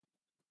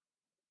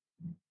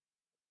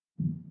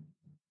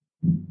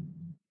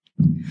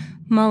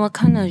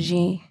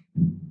Mawakanaji.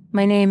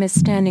 My name is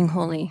Standing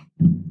Holy.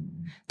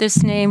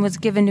 This name was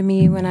given to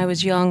me when I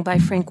was young by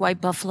Frank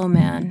White Buffalo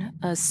Man,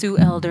 a Sioux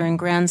elder and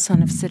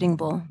grandson of Sitting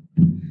Bull.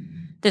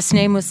 This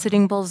name was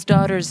Sitting Bull's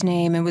daughter's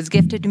name and was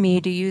gifted to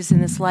me to use in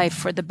this life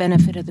for the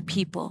benefit of the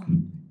people.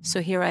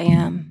 So here I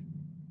am.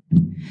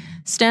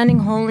 Standing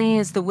Holy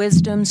is the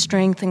wisdom,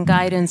 strength, and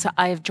guidance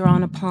I have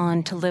drawn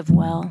upon to live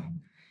well.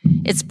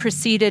 It's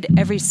preceded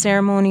every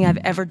ceremony I've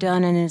ever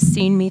done and has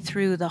seen me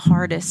through the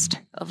hardest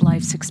of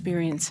life's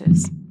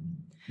experiences.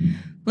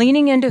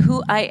 Leaning into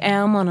who I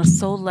am on a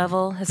soul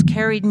level has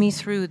carried me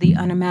through the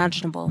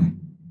unimaginable.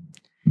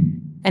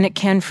 And it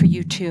can for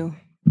you too.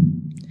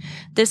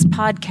 This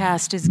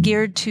podcast is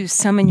geared to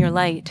summon your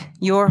light,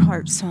 your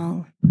heart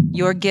song,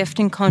 your gift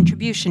and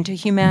contribution to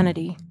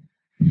humanity.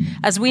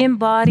 As we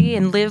embody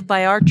and live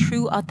by our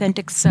true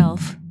authentic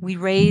self, we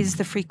raise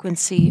the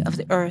frequency of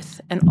the earth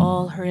and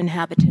all her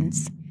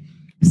inhabitants,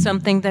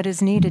 something that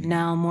is needed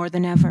now more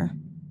than ever.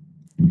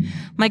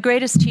 My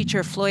greatest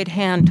teacher, Floyd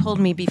Hand, told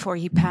me before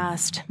he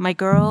passed, "My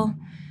girl,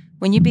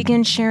 when you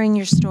begin sharing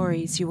your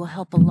stories, you will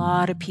help a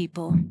lot of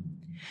people."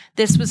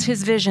 This was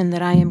his vision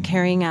that I am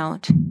carrying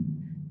out.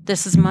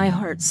 This is my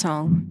heart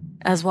song,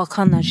 as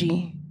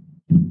Wakanaji.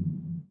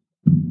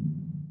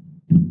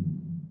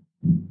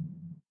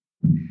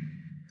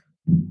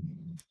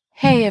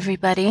 Hey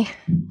everybody,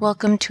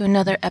 welcome to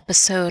another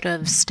episode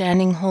of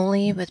Standing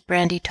Holy with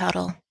Brandy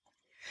Tuttle.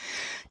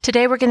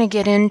 Today we're going to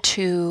get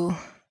into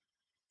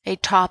a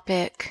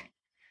topic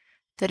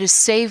that has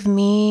saved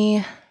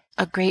me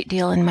a great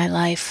deal in my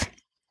life.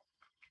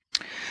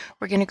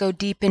 We're going to go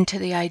deep into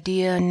the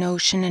idea,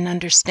 notion, and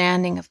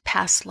understanding of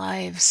past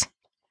lives.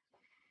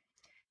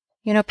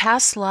 You know,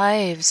 past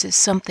lives is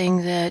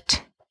something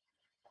that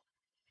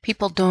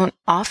people don't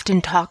often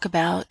talk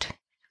about.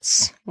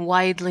 It's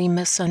widely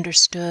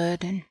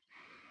misunderstood and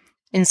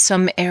in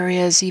some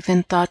areas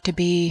even thought to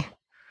be,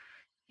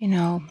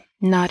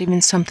 not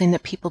even something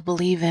that people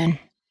believe in.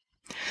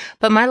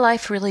 But my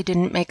life really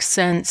didn't make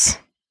sense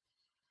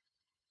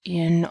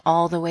in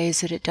all the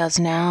ways that it does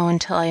now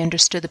until I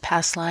understood the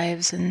past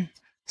lives and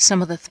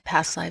some of the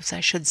past lives, I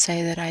should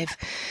say, that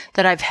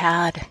I've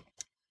had.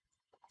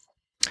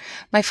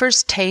 My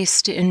first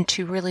taste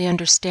into really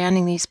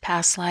understanding these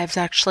past lives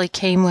actually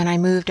came when I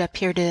moved up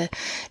here to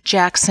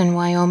Jackson,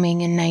 Wyoming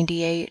in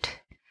 '98.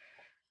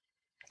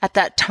 At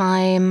that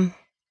time,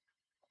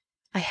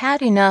 I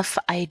had enough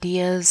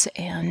ideas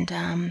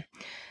and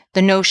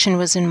the notion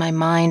was in my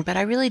mind, but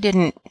I really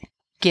didn't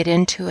get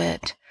into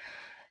it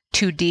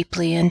too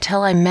deeply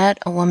until I met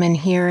a woman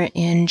here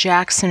in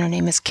Jackson. Her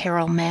name is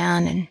Carol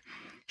Mann, and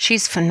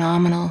she's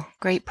phenomenal,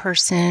 great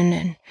person,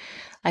 and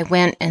I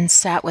went and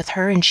sat with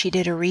her and she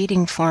did a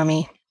reading for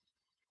me.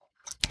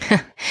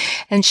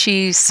 And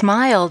she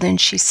smiled and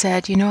she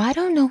said, I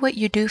don't know what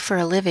you do for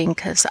a living,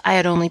 because I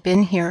had only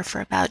been here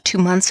for about 2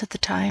 months at the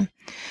time.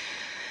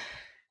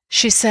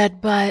 She said,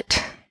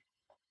 but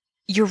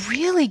you're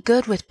really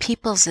good with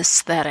people's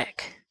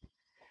aesthetic.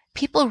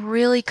 People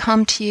really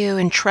come to you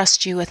and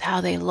trust you with how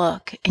they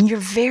look, and you're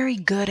very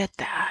good at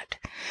that.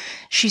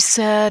 She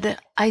said,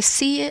 I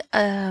see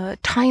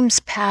times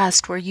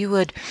past where you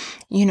would,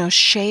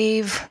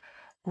 shave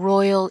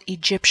royal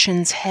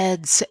Egyptians'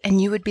 heads,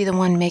 and you would be the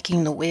one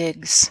making the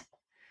wigs.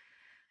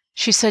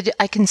 She said,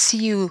 I can see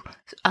you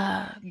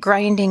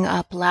grinding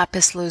up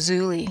lapis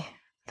lazuli,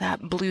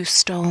 that blue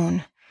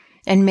stone,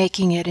 and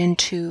making it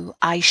into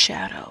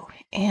eyeshadow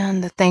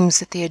and the things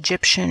that the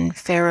Egyptian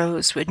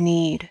pharaohs would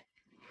need.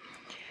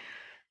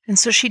 And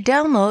so she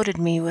downloaded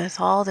me with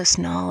all this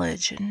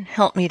knowledge and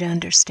helped me to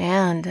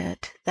understand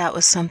that that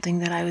was something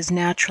that I was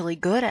naturally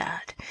good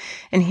at.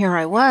 And here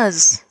I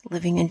was,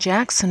 living in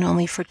Jackson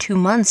only for 2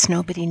 months.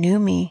 Nobody knew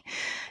me,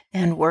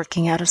 and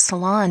working at a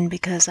salon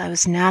because I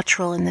was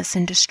natural in this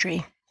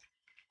industry.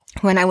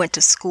 When I went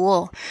to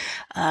school,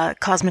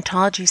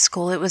 cosmetology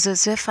school, it was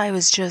as if I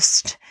was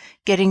just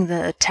getting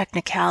the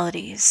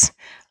technicalities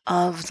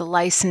of the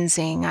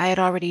licensing. I had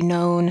already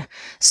known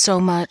so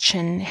much,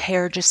 and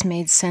hair just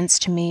made sense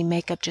to me,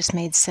 makeup just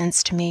made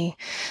sense to me.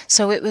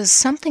 So it was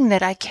something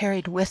that I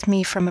carried with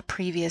me from a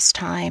previous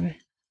time.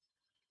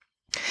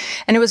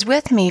 And it was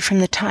with me from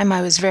the time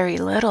I was very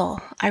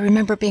little. I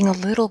remember being a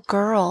little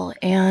girl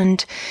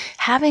and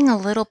having a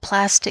little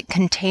plastic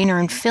container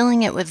and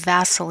filling it with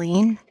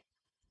Vaseline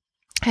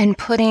and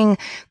putting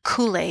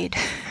Kool-Aid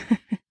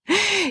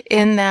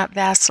in that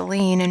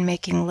Vaseline and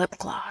making lip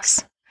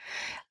gloss.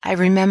 I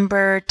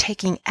remember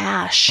taking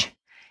ash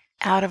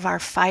out of our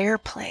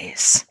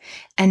fireplace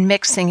and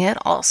mixing it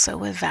also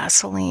with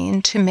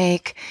Vaseline to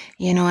make,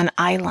 an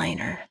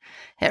eyeliner.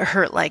 It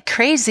hurt like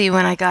crazy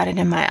when I got it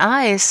in my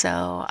eyes,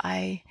 so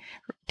I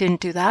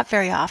didn't do that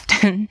very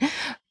often.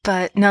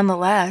 But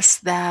nonetheless,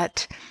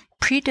 that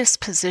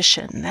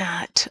predisposition,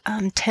 that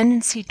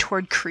tendency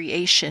toward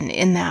creation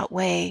in that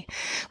way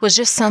was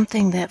just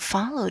something that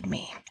followed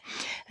me.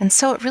 And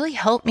so it really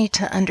helped me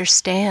to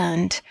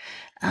understand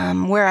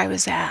where I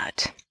was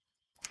at.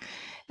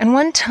 And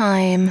one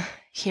time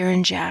here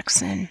in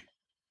Jackson,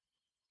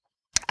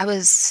 I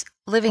was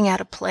living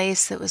at a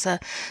place that was a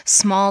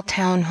small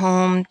town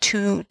home,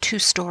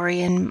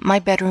 two-story, and my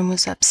bedroom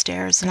was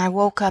upstairs. And I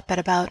woke up at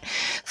about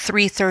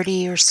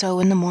 3:30 or so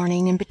in the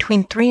morning, and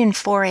between 3 and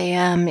 4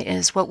 a.m.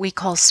 is what we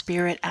call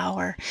spirit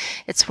hour.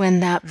 It's when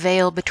that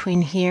veil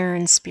between here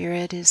and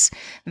spirit is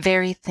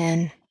very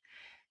thin.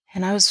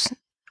 And I was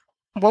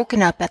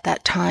woken up at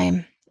that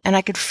time, and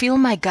I could feel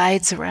my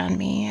guides around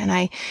me, and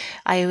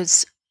I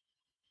was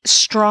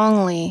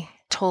strongly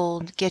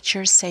told, get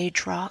your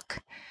sage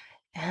rock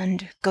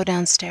and go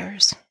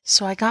downstairs.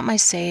 So I got my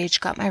sage,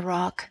 got my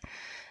rock,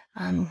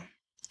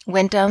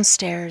 went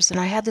downstairs, and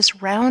I had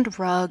this round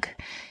rug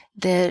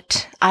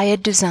that I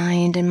had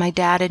designed, and my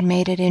dad had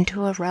made it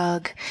into a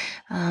rug.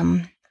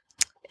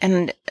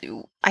 And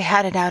I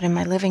had it out in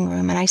my living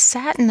room, and I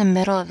sat in the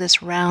middle of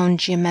this round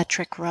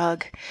geometric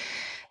rug.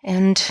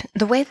 And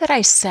the way that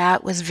I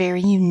sat was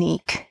very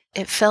unique.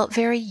 It felt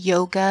very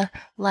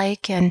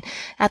yoga-like, and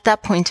at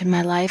that point in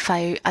my life,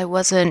 I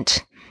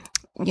wasn't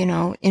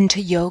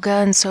into yoga,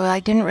 and so I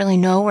didn't really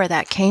know where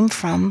that came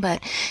from,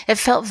 but it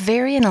felt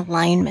very in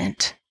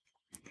alignment.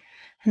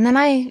 And then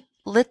I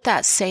lit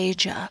that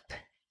sage up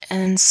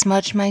and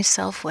smudged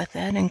myself with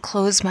it and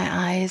closed my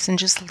eyes and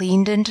just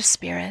leaned into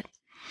spirit.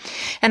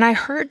 And I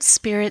heard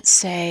spirit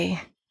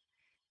say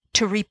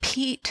to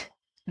repeat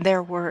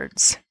their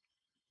words.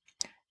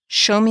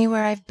 Show me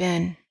where I've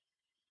been,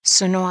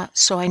 so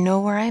I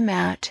know where I'm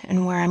at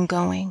and where I'm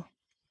going.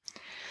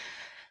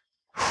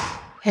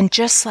 And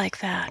just like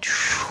that,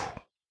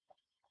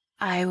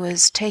 I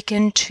was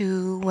taken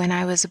to when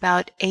I was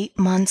about 8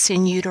 months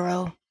in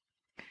utero,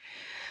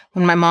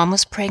 when my mom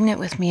was pregnant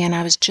with me and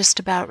I was just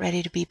about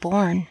ready to be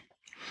born.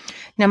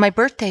 Now, my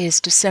birthday is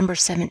December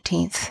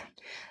 17th.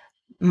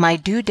 My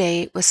due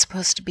date was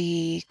supposed to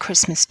be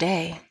Christmas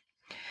Day.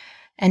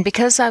 And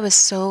because I was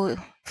so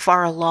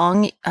far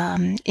along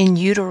in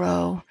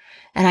utero,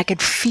 and I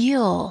could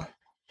feel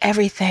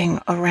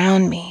everything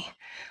around me,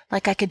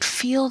 like I could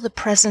feel the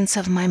presence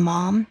of my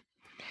mom.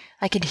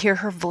 I could hear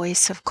her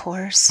voice, of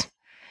course.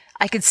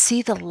 I could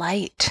see the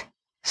light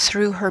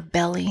through her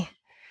belly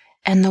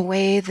and the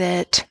way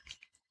that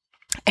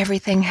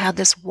everything had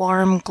this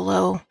warm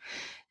glow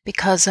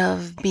because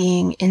of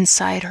being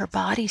inside her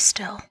body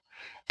still,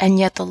 and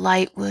yet the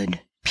light would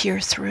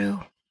peer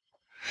through.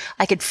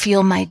 I could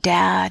feel my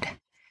dad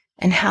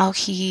and how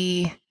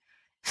he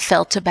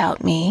felt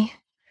about me,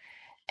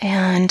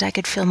 and I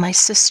could feel my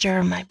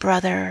sister, my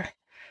brother.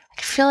 I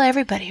could feel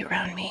everybody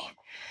around me.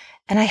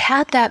 And I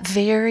had that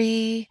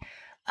very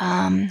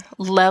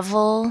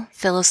level,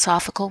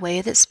 philosophical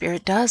way that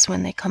spirit does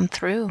when they come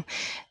through,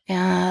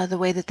 the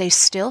way that they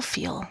still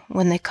feel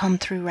when they come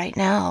through right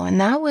now.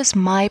 And that was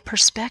my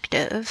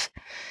perspective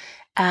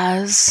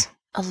as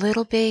a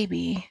little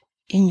baby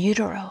in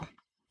utero.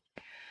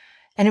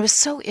 And it was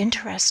so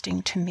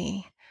interesting to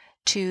me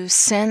to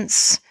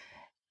sense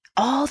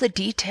all the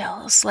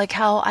details, like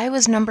how I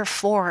was number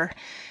 4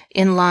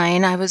 in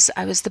line. I was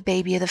the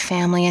baby of the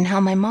family, and how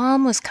my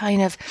mom was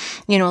kind of,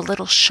 a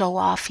little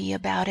show-offy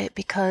about it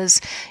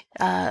because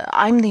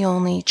I'm the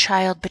only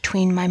child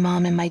between my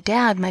mom and my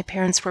dad. My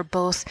parents were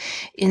both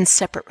in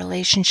separate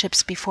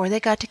relationships before they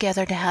got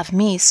together to have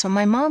me. So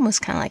my mom was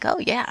kind of like, oh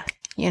yeah,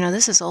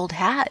 this is old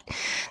hat.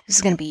 This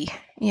is going to be,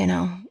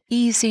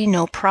 easy,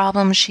 no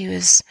problem. She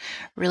was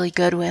really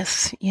good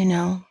with,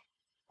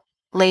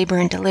 labor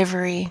and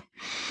delivery.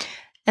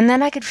 And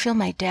then I could feel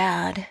my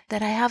dad,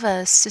 that I have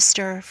a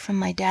sister from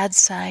my dad's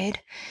side,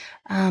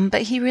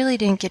 but he really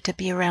didn't get to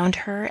be around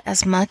her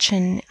as much,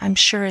 and I'm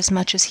sure as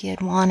much as he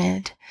had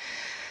wanted.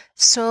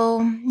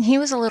 So he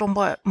was a little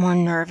more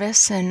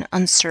nervous and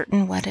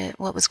uncertain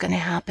what was going to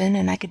happen,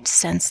 and I could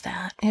sense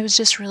that. It was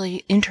just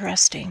really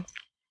interesting.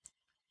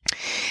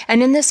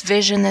 And in this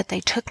vision that they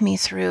took me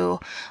through,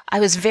 I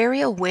was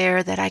very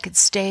aware that I could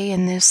stay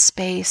in this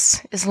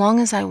space as long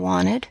as I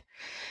wanted,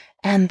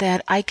 and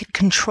that I could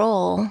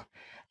control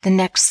the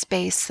next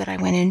space that I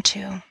went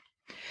into.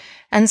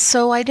 And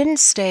so I didn't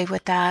stay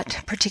with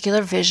that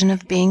particular vision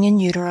of being in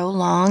utero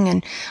long,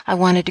 and I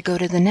wanted to go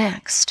to the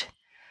next.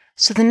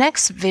 So the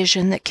next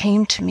vision that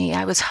came to me,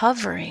 I was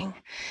hovering.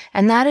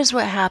 And that is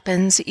what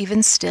happens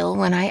even still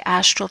when I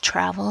astral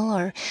travel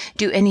or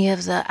do any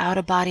of the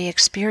out-of-body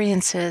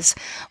experiences.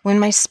 When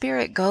my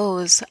spirit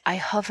goes, I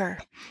hover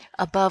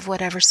above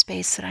whatever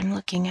space that I'm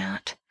looking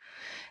at.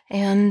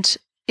 And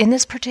in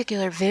this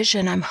particular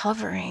vision, I'm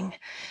hovering,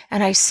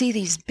 and I see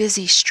these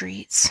busy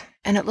streets,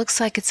 and it looks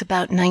like it's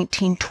about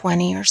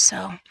 1920 or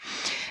so.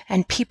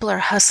 And people are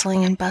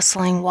hustling and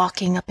bustling,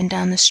 walking up and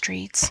down the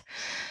streets.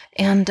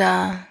 And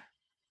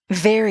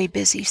very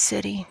busy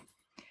city.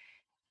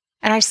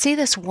 And I see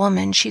this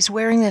woman. She's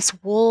wearing this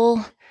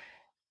wool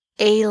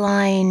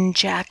A-line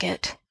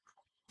jacket.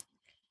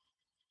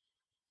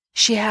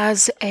 She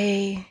has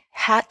a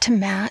hat to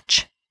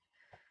match.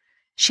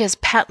 She has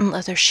patent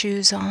leather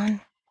shoes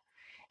on.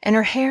 And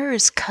her hair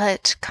is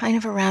cut kind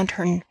of around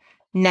her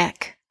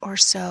neck or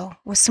so,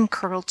 with some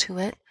curl to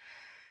it.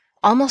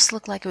 Almost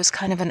looked like it was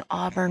kind of an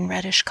auburn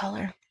reddish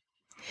color.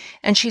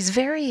 And she's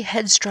very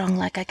headstrong,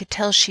 like I could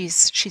tell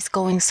she's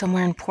going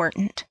somewhere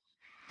important.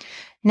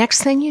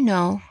 Next thing you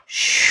know,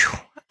 shoo,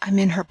 I'm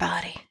in her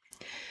body.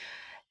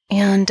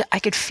 And I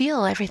could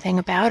feel everything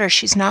about her.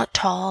 She's not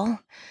tall.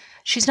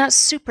 She's not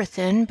super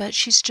thin, but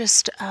she's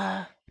just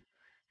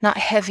not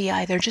heavy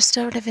either, just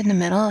sort of in the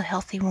middle, a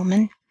healthy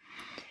woman.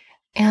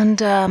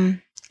 And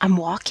I'm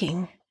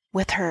walking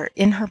with her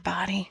in her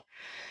body.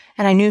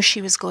 And I knew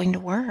she was going to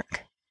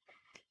work.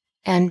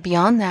 And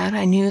beyond that,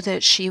 I knew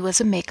that she was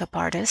a makeup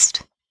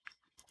artist.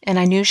 And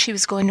I knew she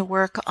was going to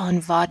work on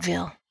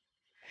vaudeville.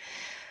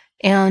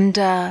 And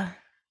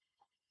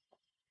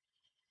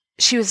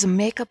she was a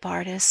makeup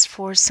artist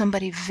for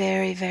somebody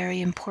very,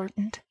 very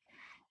important,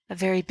 a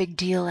very big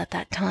deal at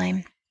that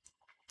time.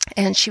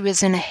 And she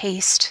was in a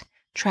haste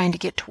trying to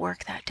get to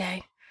work that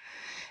day.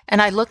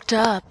 And I looked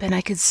up and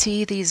I could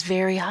see these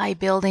very high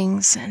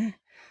buildings, and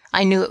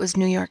I knew it was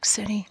New York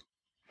City.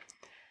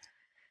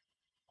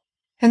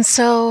 And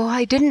so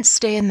I didn't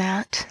stay in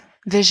that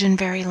vision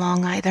very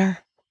long either.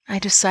 I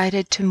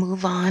decided to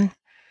move on.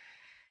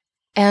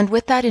 And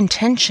with that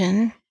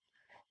intention,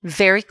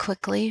 very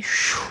quickly,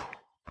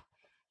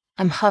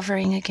 I'm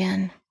hovering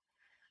again.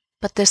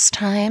 But this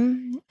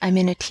time, I'm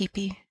in a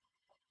teepee.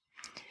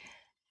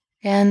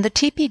 And the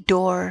teepee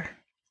door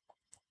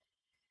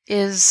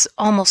is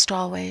almost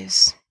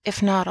always,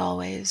 if not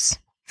always,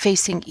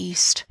 facing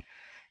east,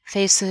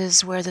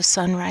 faces where the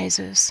sun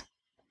rises.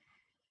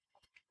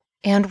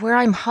 And where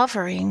I'm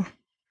hovering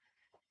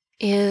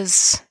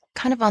is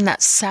kind of on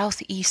that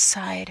southeast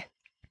side.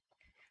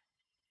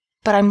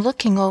 But I'm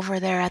looking over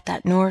there at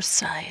that north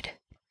side.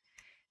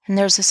 And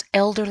there's this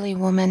elderly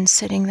woman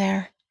sitting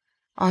there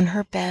on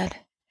her bed.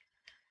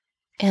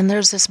 And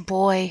there's this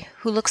boy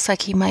who looks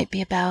like he might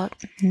be about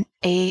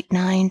 8,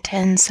 9,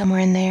 10, somewhere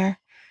in there.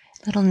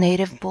 Little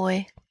native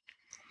boy.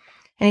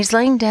 And he's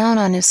laying down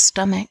on his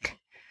stomach.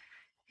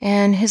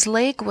 And his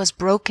leg was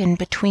broken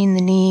between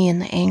the knee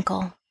and the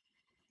ankle.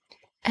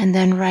 And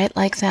then right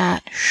like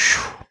that,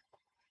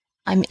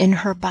 I'm in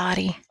her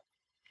body.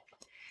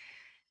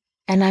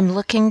 And I'm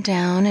looking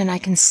down and I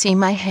can see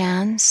my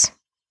hands,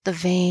 the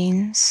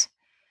veins,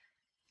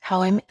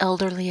 how I'm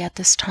elderly at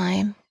this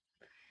time.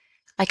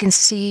 I can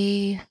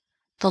see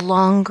the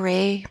long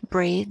gray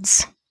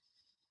braids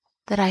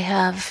that I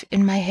have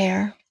in my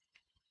hair.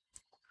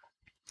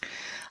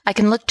 I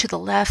can look to the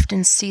left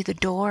and see the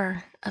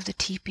door of the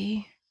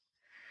teepee.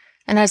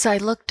 And as I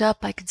looked up,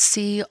 I could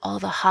see all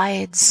the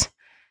hides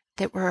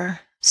that were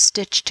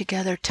stitched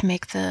together to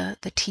make the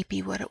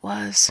teepee what it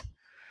was.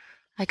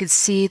 I could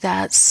see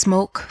that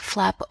smoke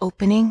flap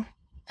opening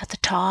at the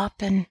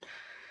top and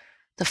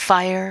the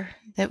fire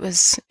that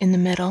was in the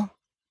middle.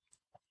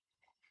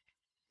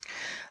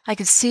 I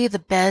could see the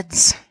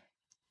beds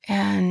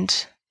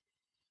and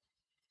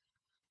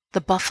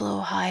the buffalo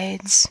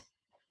hides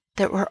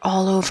that were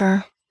all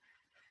over.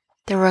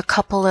 There were a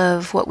couple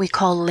of what we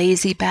call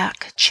lazy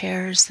back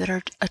chairs that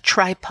are a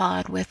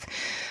tripod with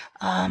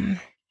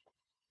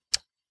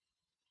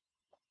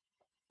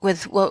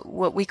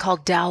what we call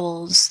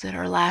dowels that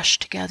are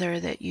lashed together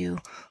that you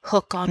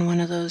hook on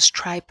one of those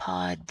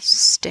tripod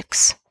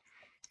sticks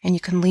and you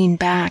can lean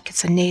back.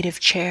 It's a native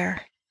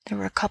chair. There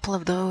were a couple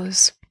of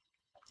those.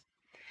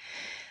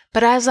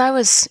 But as I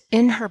was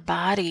in her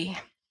body,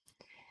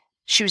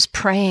 she was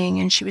praying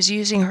and she was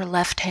using her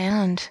left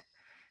hand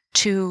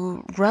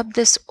to rub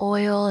this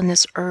oil and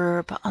this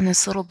herb on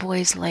this little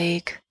boy's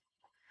leg.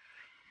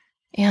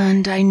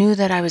 And I knew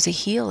that I was a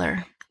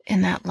healer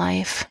in that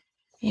life.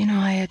 You know,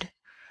 I had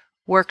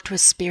worked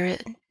with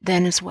spirit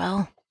then as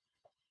well.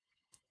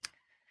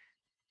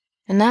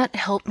 And that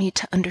helped me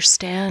to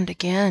understand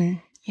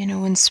again, you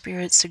know, when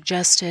spirit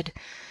suggested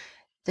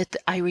that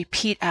I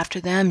repeat after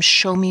them,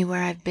 show me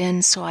where I've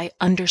been so I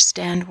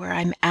understand where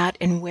I'm at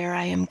and where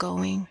I am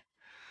going.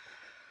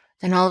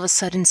 Then all of a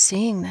sudden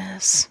seeing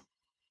this,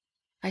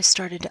 I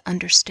started to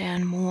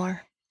understand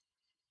more.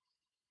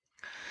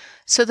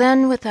 So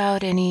then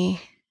without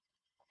any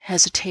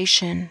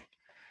hesitation,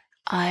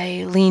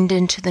 I leaned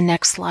into the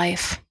next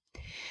life.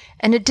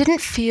 And it didn't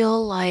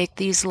feel like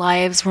these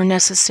lives were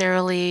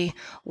necessarily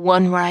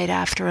one right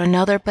after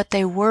another, but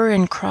they were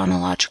in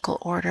chronological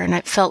order, and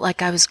it felt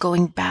like I was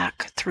going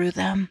back through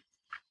them.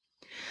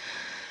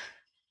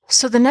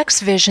 So the next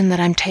vision that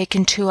I'm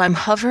taken to, I'm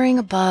hovering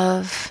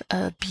above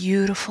a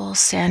beautiful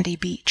sandy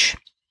beach.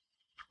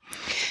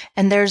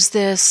 And there's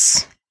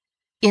this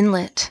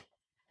inlet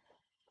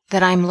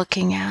that I'm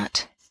looking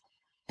at,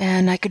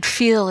 and I could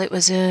feel it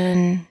was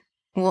on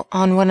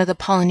one of the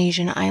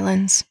Polynesian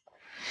islands.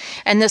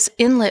 And this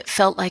inlet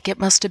felt like it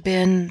must have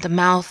been the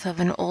mouth of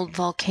an old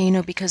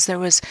volcano because there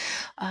was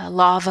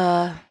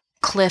lava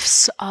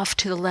cliffs off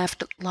to the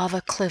left,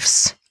 lava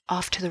cliffs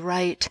off to the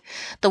right.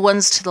 The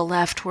ones to the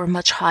left were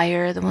much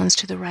higher. The ones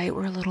to the right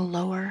were a little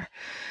lower.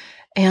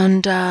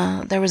 And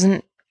there was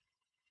a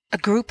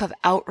group of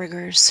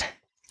outriggers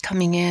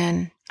coming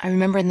in. I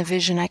remember in the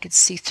vision I could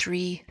see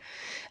 3.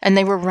 And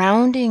they were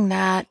rounding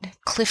that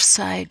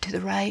cliffside to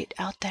the right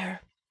out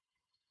there.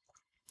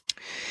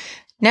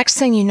 Next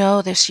thing you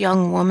know, this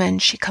young woman,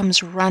 she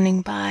comes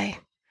running by.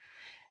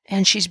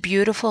 And she's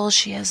beautiful.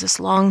 She has this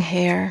long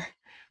hair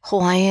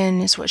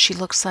Hawaiian is what she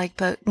looks like,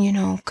 but,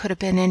 could have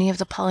been any of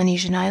the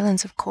Polynesian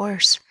islands, of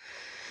course.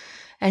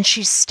 And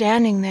she's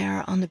standing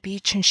there on the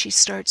beach and she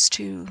starts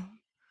to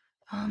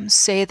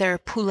say their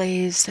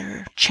pules,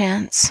 their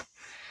chants.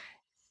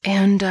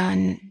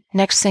 And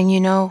next thing you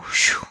know,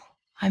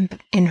 I'm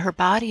in her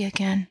body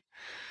again.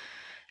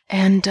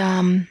 And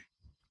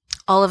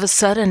all of a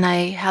sudden,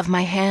 I have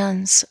my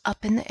hands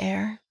up in the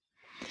air.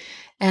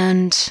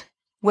 And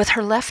with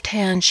her left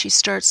hand, she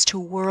starts to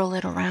whirl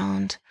it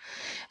around.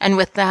 And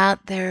with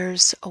that,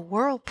 there's a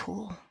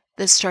whirlpool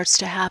that starts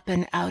to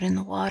happen out in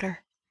the water.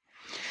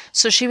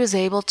 So she was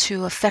able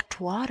to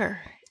affect water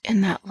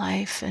in that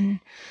life. And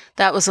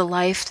that was a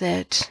life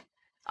that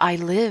I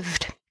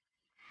lived.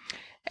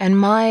 And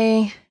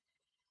my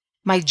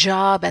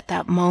job at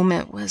that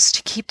moment was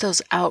to keep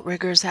those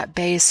outriggers at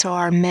bay so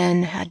our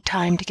men had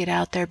time to get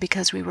out there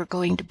because we were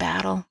going to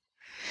battle.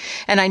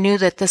 And I knew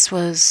that this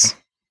was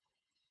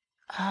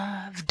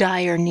of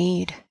dire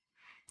need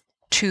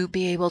to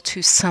be able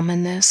to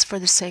summon this for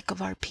the sake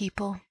of our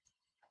people.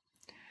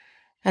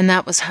 And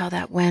that was how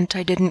that went.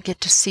 I didn't get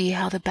to see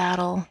how the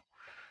battle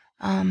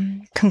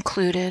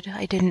concluded.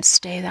 I didn't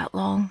stay that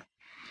long.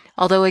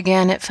 Although,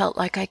 again, it felt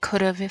like I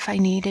could have if I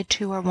needed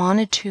to or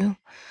wanted to.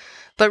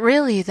 But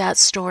really, that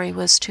story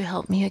was to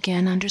help me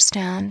again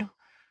understand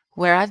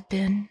where I've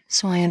been,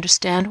 so I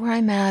understand where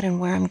I'm at and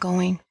where I'm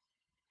going.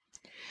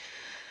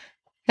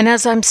 And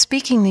as I'm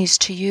speaking these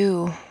to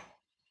you,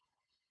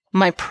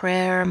 my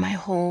prayer, my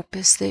hope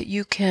is that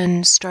you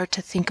can start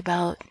to think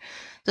about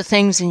the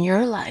things in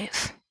your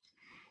life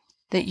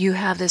that you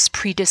have this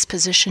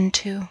predisposition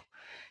to.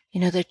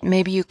 That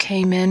maybe you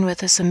came in with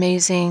this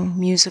amazing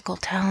musical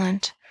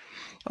talent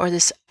or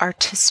this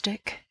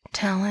artistic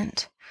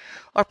talent,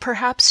 or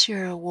perhaps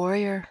you're a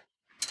warrior.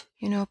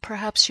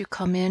 Perhaps you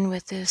come in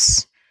with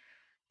this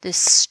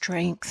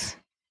strength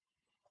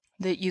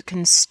that you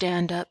can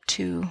stand up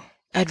to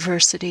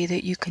adversity,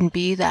 that you can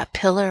be that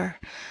pillar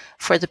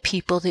for the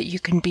people, that you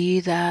can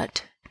be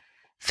that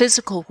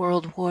physical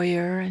world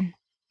warrior and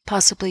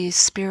possibly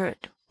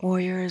spirit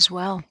warrior as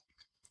well.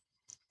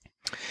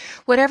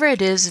 Whatever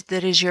it is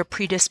that is your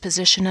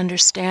predisposition,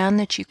 understand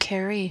that you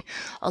carry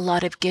a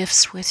lot of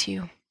gifts with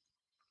you.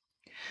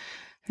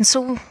 And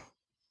so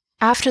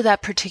after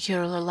that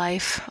particular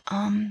life,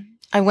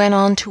 I went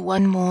on to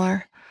one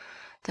more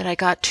that I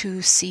got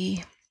to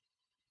see.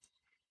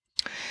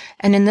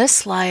 And in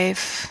this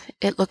life,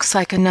 it looks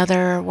like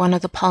another one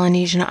of the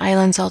Polynesian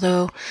islands,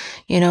 although,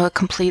 a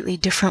completely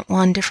different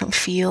one, different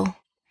feel.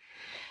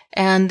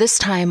 And this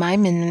time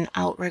I'm in an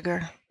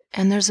outrigger.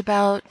 And there's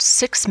about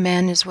 6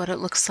 men is what it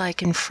looks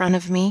like in front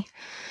of me.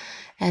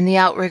 And the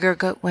outrigger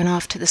went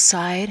off to the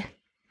side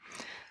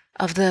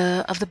of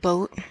the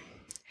boat.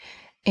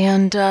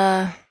 And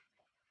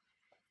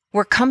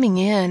we're coming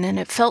in, and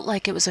it felt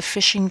like it was a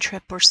fishing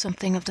trip or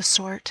something of the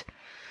sort.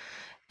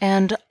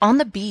 And on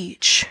the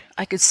beach,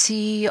 I could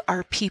see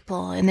our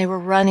people, and they were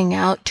running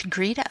out to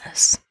greet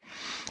us.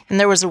 And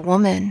there was a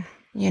woman,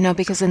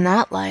 because in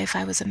that life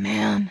I was a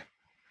man.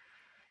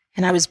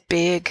 And I was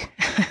big.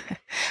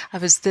 I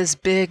was this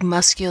big,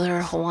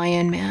 muscular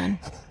Hawaiian man.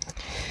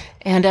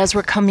 And as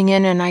we're coming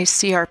in and I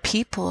see our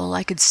people,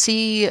 I could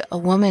see a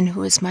woman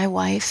who is my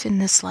wife in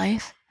this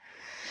life.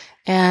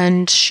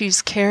 And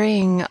she's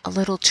carrying a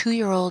little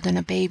 2-year-old and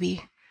a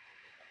baby.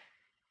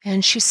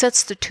 And she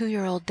sets the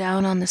 2-year-old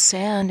down on the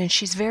sand, and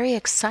she's very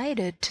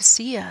excited to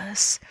see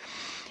us.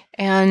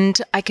 And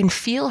I can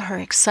feel her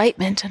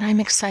excitement, and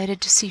I'm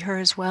excited to see her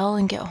as well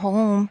and get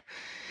home.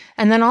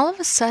 And then all of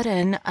a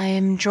sudden, I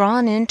am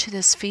drawn into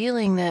this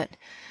feeling that,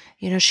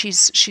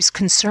 she's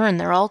concerned.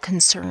 They're all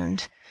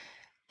concerned.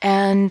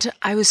 And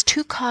I was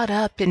too caught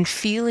up in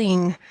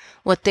feeling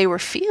what they were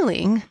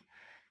feeling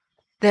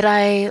that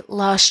I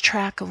lost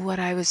track of what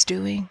I was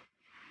doing.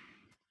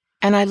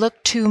 And I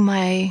looked to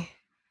my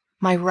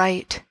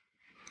right,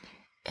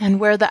 and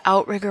where the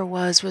outrigger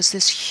was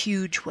this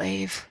huge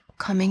wave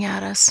coming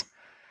at us.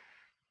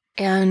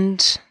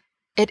 And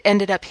it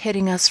ended up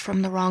hitting us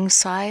from the wrong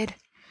side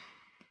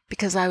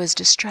because I was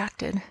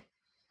distracted.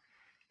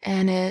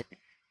 And it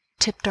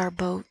tipped our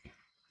boat.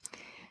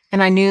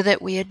 And I knew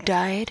that we had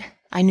died.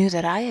 I knew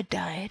that I had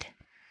died.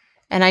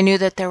 And I knew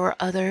that there were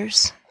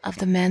others of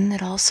the men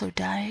that also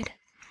died.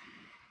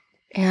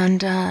 And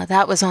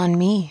that was on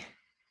me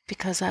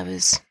because I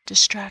was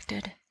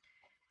distracted.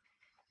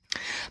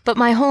 But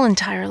my whole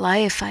entire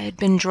life, I had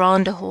been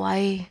drawn to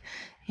Hawaii.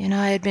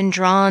 I had been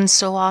drawn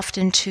so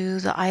often to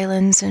the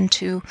islands and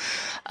to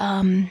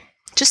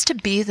just to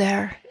be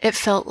there. It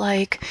felt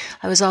like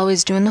I was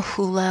always doing the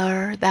hula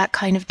or that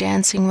kind of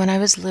dancing when I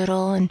was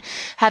little, and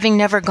having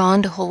never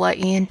gone to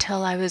Hawaii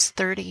until I was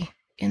 30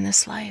 in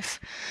this life.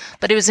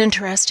 But it was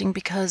interesting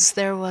because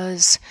there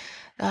was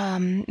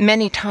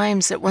many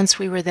times that once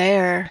we were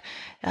there,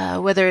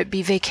 whether it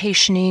be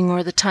vacationing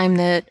or the time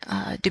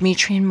that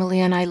Dimitri and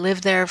Malia and I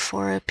lived there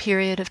for a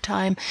period of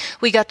time,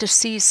 we got to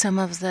see some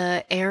of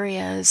the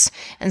areas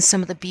and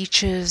some of the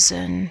beaches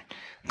and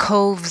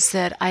coves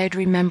that I had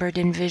remembered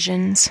in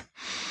visions.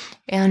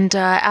 And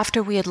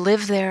after we had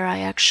lived there, I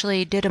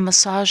actually did a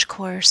massage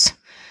course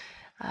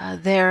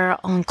there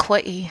on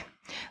Kauai,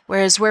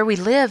 whereas where we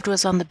lived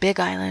was on the Big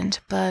Island,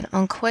 but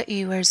on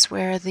Kauai was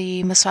where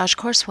the massage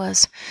course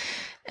was.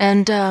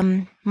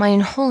 And my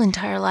whole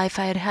entire life,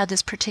 I had had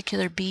this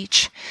particular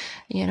beach,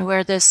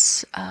 where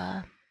this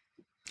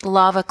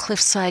lava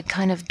cliffside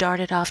kind of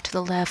darted off to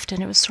the left,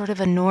 and it was sort of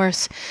a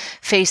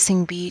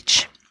north-facing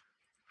beach.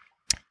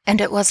 And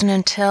it wasn't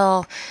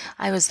until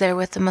I was there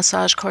with the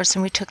massage course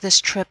and we took this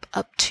trip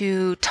up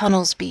to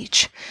Tunnels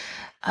Beach,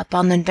 up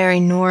on the very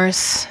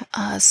north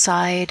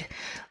side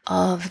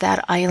of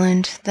that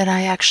island, that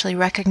I actually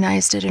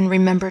recognized it and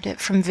remembered it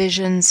from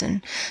visions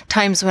and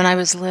times when I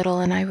was little,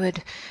 and I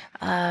would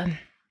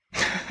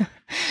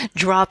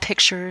draw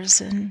pictures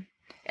and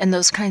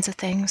those kinds of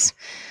things.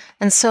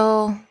 And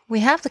so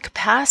we have the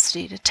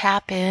capacity to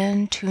tap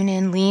in, tune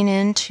in, lean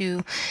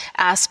into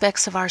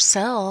aspects of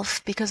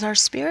ourself, because our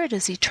spirit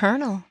is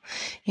eternal.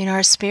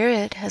 Our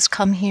spirit has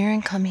come here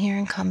and come here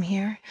and come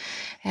here.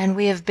 And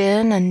we have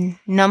been a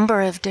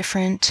number of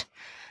different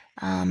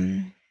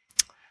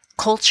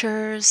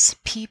cultures,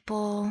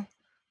 people,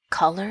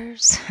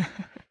 colors.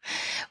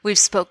 We've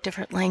spoke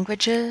different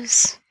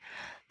languages.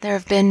 There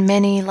have been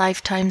many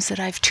lifetimes that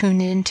I've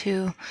tuned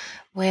into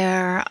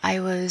where I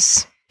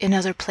was in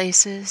other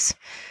places,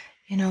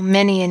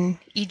 many in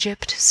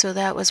Egypt, so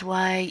that was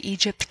why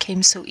Egypt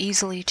came so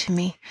easily to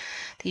me.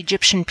 The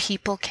Egyptian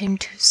people came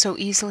so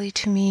easily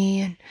to me,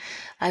 and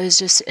I was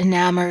just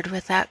enamored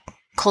with that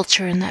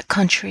culture and that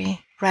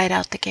country right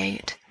out the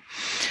gate.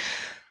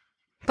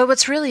 But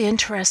what's really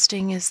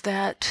interesting is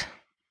that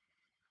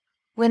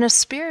when a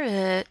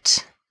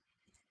spirit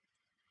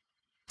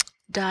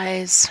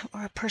dies,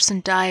 or a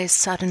person dies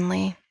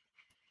suddenly,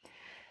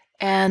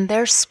 and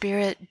their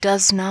spirit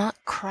does not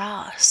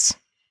cross,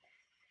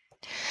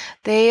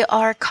 they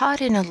are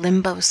caught in a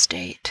limbo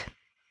state.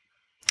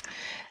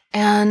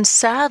 And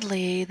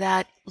sadly,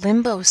 that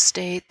limbo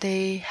state,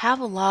 they have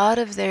a lot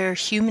of their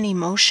human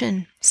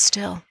emotion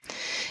still.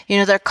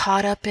 They're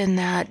caught up in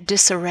that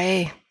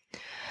disarray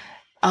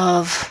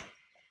of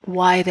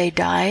why they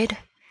died,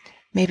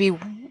 maybe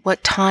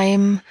what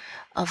time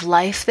of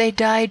life they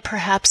died.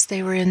 Perhaps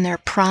they were in their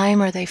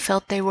prime, or they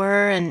felt they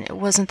were, and it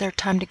wasn't their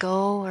time to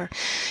go. Or,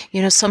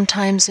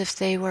 sometimes if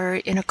they were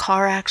in a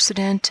car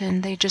accident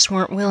and they just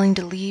weren't willing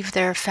to leave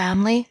their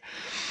family,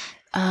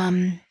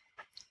 then,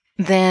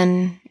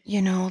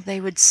 they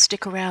would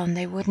stick around.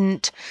 They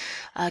wouldn't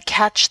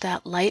catch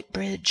that light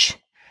bridge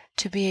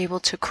to be able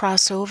to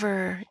cross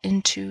over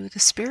into the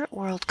spirit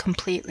world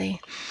completely.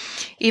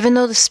 Even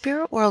though the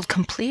spirit world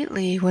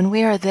completely, when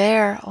we are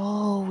there,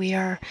 we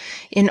are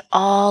in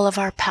all of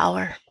our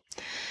power.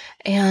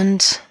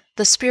 And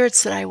the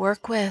spirits that I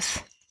work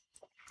with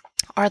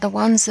are the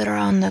ones that are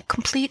on the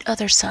complete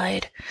other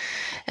side.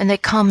 And they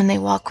come and they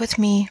walk with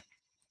me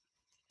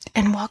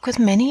and walk with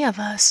many of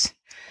us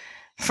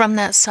from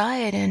that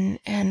side,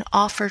 and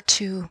offer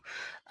to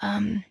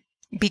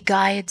be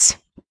guides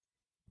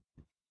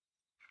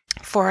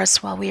for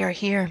us while we are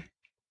here.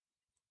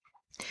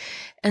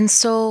 And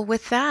so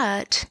with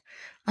that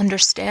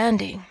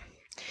understanding,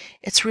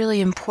 it's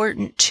really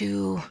important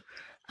to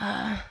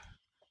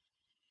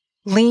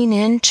lean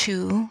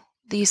into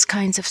these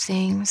kinds of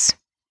things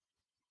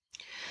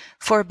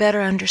for a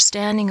better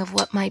understanding of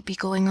what might be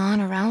going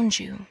on around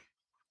you.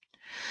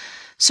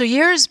 So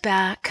years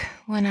back,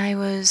 when I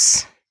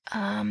was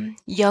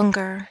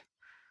younger,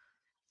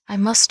 I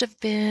must have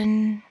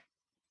been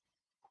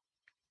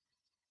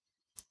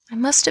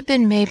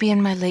maybe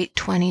in my late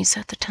 20s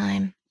at the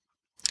time.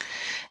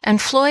 And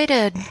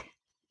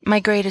my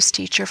greatest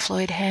teacher,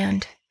 Floyd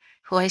Hand,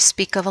 who I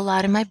speak of a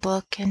lot in my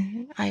book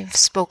and I've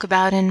spoke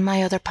about in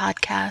my other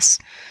podcasts,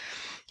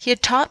 he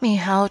had taught me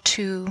how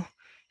to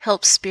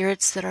help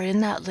spirits that are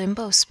in that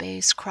limbo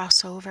space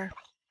cross over.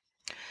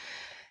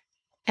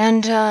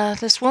 And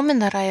this woman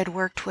that I had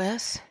worked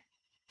with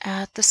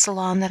at the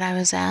salon that I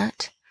was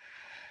at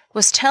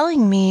was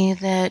telling me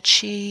that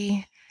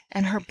she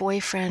and her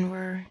boyfriend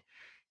were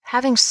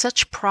having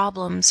such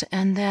problems,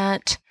 and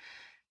that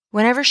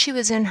whenever she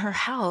was in her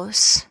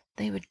house,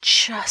 they would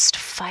just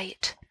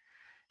fight,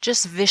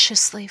 just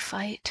viciously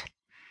fight.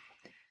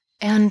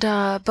 And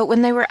but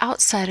when they were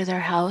outside of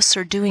their house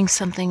or doing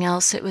something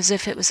else, it was as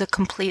if it was a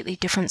completely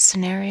different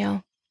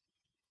scenario.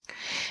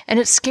 And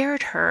it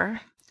scared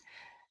her,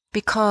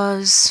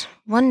 because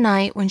one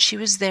night when she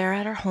was there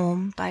at her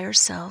home by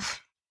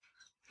herself,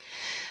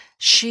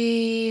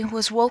 she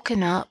was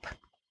woken up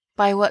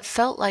by what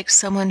felt like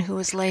someone who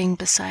was laying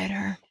beside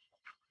her.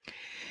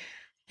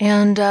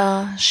 And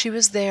she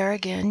was there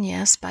again,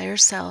 yes, by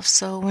herself.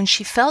 So when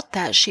she felt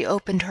that, she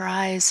opened her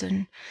eyes,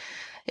 and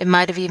it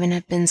might have even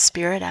have been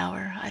spirit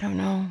hour, I don't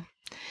know.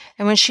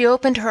 And when she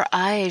opened her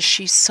eyes,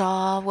 she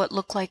saw what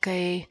looked like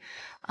the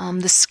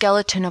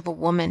skeleton of a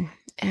woman,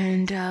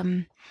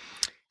 and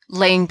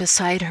laying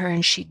beside her,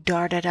 and she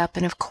darted up,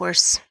 and of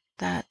course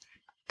that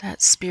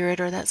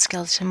spirit or that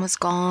skeleton was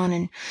gone.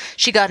 And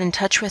she got in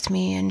touch with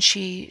me, and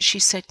she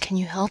said, "Can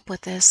you help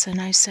with this?" And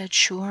I said,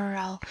 "Sure,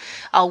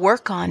 I'll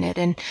work on it."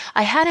 And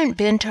I hadn't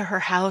been to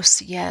her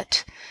house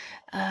yet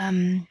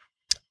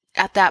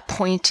at that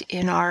point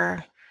in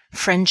our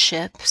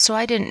friendship, so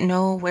I didn't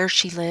know where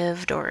she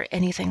lived or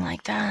anything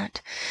like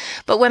that.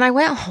 But when I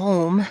went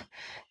home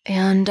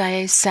and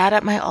I sat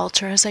at my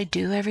altar as I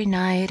do every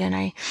night, and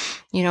I,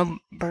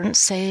 burnt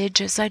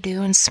sage as I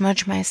do and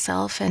smudged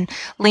myself and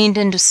leaned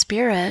into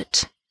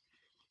spirit,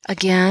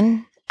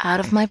 again,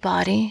 out of my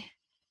body,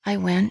 I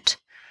went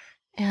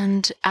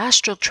and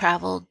astral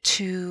traveled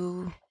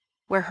to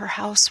where her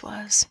house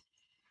was.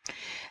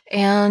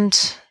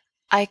 And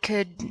I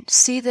could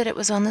see that it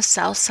was on the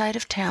south side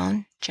of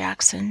town,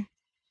 Jackson.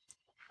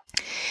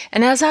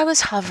 And as I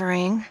was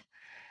hovering,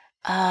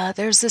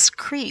 there's this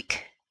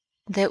creek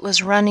that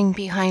was running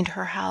behind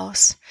her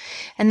house.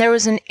 And there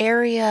was an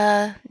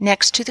area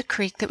next to the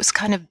creek that was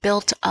kind of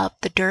built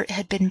up. The dirt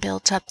had been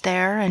built up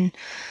there. And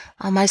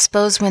I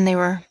suppose when they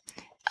were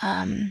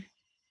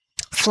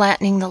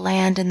flattening the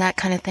land and that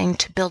kind of thing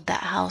to build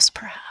that house,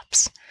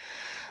 perhaps.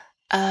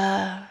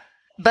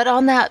 But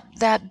on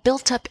that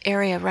built-up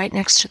area right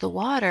next to the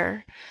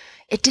water,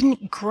 it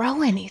didn't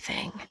grow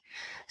anything.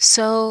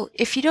 So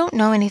if you don't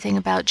know anything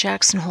about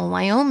Jackson Hole,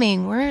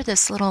 Wyoming, we're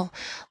this little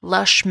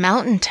lush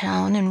mountain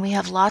town, and we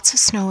have lots of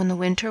snow in the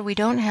winter. We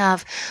don't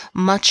have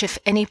much, if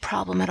any,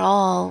 problem at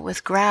all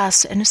with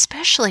grass, and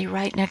especially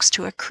right next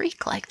to a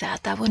creek like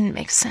that. That wouldn't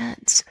make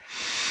sense.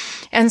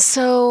 And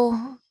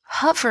so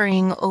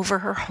hovering over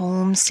her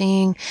home,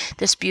 seeing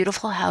this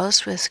beautiful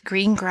house with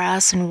green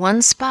grass in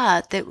one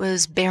spot that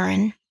was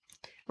barren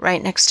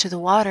right next to the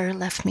water,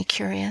 left me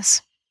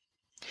curious.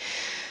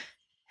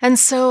 And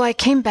so I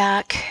came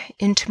back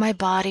into my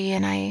body,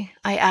 and I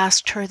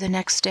asked her the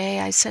next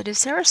day, I said,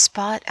 is there a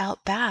spot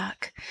out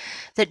back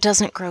that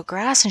doesn't grow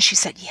grass? And she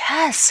said,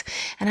 yes.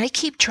 And I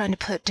keep trying to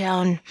put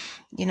down,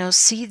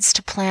 seeds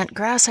to plant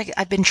grass.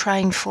 I've been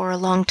trying for a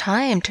long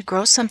time to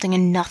grow something,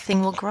 and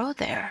nothing will grow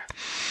there.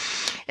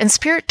 And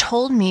Spirit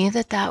told me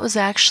that that was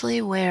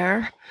actually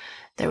where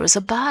there was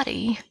a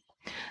body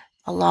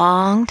a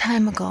long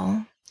time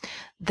ago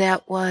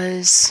that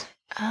was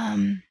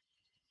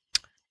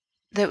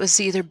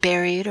either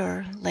buried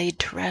or laid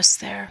to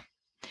rest there.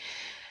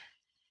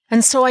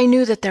 And so I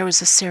knew that there was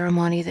a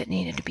ceremony that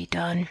needed to be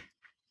done.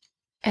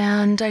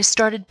 And I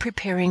started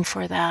preparing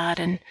for that.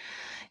 And,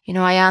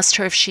 I asked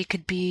her if she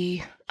could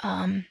be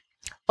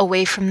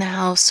away from the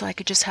house so I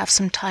could just have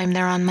some time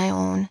there on my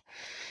own.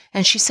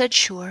 And she said,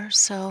 sure.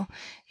 So,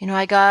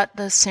 I got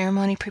the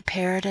ceremony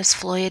prepared as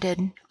Floyd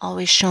had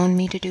always shown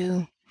me to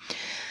do.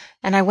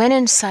 And I went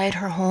inside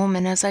her home,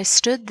 and as I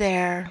stood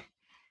there,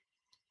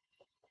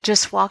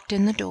 just walked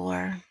in the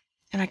door,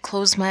 and I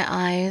closed my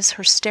eyes,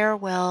 her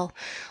stairwell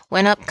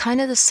went up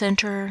kind of the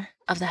center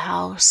of the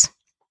house.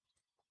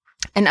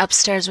 And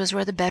upstairs was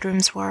where the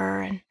bedrooms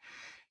were and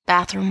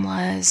bathroom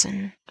was.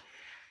 And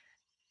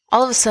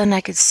all of a sudden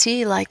I could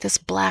see like this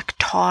black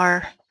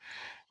tar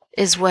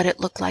is what it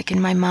looked like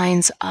in my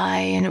mind's eye.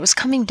 And it was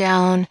coming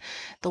down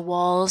the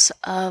walls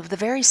of the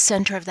very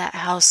center of that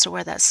house, to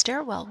where that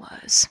stairwell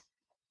was.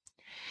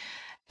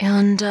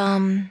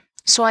 And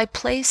so I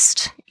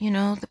placed,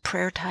 the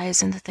prayer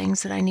ties and the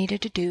things that I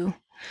needed to do,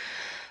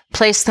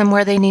 placed them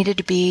where they needed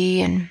to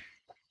be, and,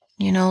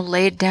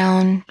 laid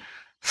down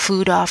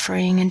food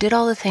offering and did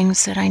all the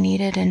things that I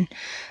needed, and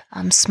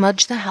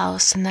smudged the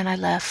house, and then I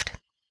left.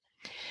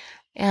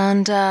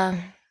 And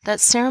that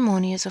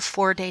ceremony is a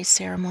 4-day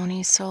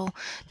ceremony. So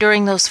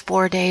during those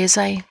 4 days,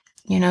 I,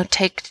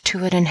 take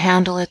to it and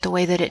handle it the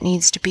way that it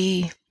needs to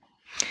be.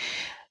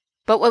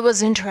 But what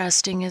was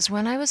interesting is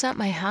when I was at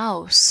my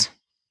house,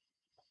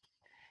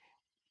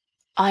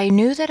 I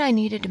knew that I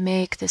needed to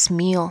make this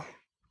meal.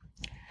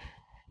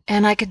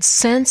 And I could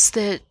sense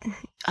that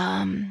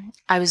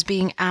I was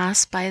being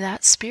asked by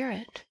that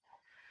spirit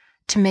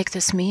to make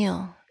this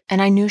meal.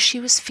 And I knew she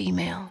was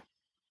female.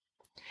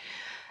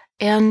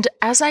 And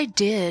as I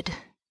did,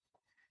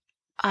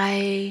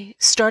 I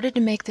started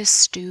to make this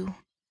stew.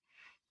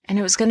 And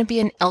it was going to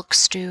be an elk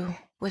stew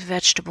with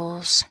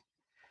vegetables.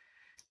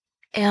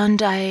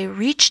 And I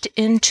reached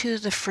into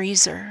the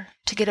freezer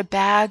to get a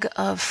bag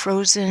of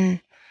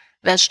frozen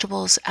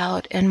vegetables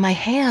out, and my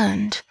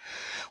hand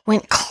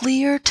went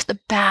clear to the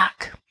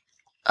back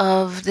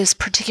of this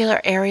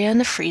particular area in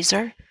the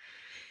freezer.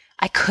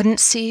 I couldn't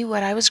see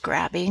what I was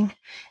grabbing,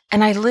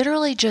 and I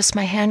literally just,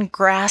 my hand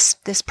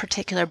grasped this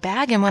particular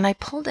bag, and when I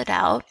pulled it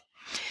out,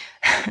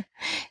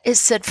 it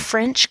said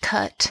French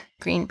cut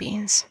green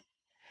beans.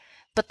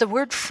 But the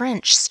word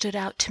French stood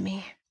out to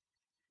me.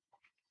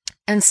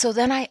 And so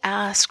then I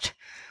asked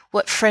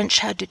what French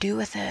had to do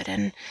with it,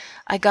 and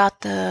I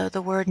got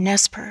the word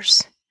Nez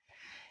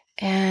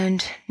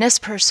And Nez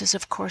is,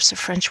 of course, a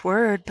French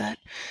word, but,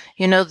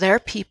 their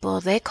people,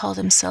 they call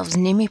themselves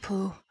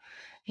Nimipu.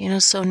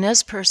 So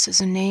Nez is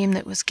a name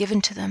that was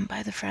given to them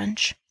by the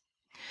French.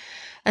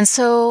 And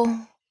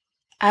so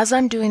as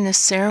I'm doing this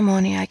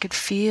ceremony, I could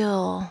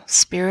feel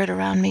spirit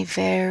around me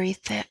very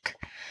thick.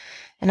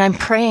 And I'm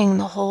praying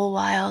the whole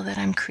while that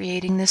I'm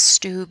creating this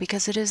stew,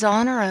 because it is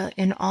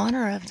in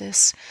honor of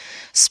this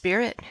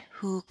spirit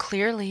who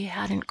clearly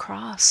hadn't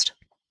crossed.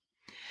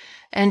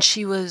 And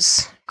she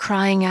was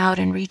crying out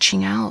and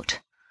reaching out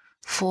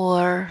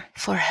for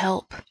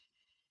help.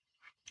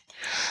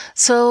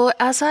 So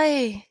as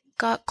I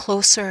got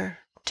closer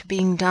to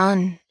being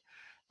done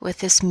with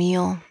this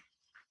meal,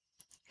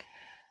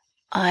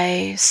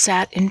 I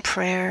sat in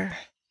prayer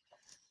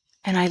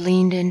and I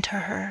leaned into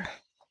her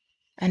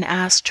and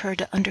asked her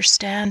to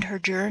understand her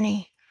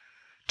journey,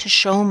 to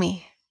show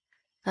me.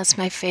 That's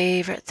my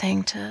favorite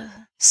thing to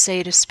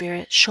say to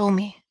Spirit, show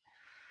me.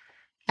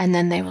 And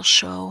then they will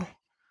show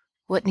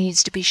what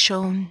needs to be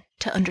shown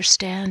to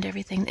understand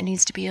everything that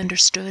needs to be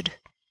understood.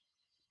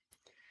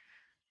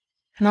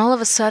 And all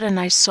of a sudden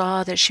I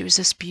saw that she was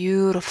this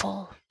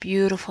beautiful,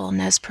 beautiful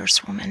Nez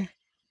Perce woman.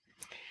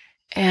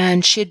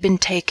 And she had been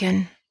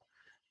taken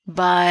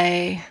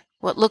by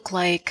what looked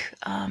like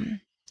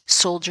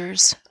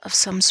soldiers of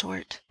some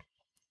sort.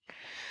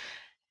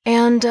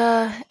 And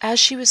as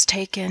she was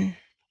taken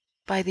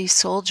by these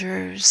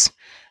soldiers,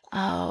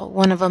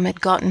 one of them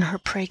had gotten her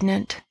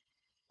pregnant.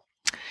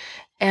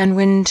 And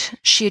when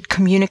she had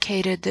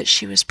communicated that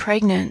she was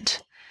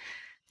pregnant,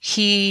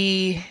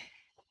 he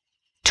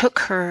took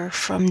her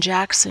from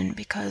Jackson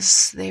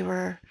because they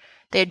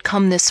had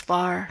come this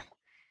far,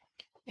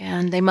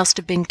 and they must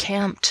have been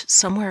camped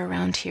somewhere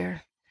around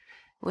here,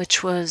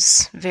 which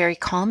was very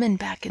common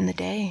back in the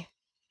day.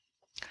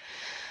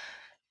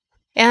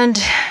 And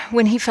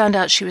when he found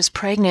out she was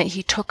pregnant,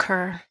 he took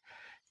her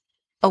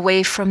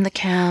away from the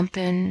camp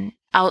and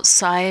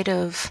outside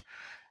of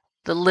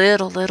the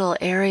little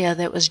area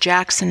that was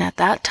Jackson at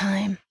that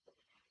time,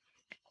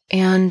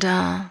 and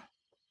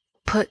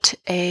put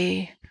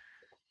a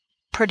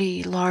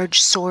pretty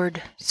large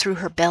sword through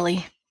her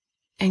belly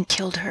and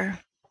killed her.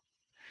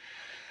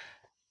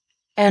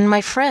 And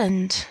my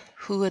friend,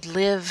 who had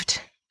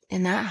lived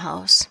in that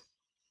house,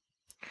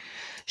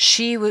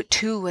 she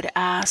would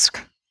ask,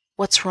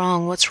 what's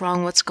wrong,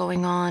 what's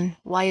going on,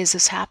 why is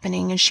this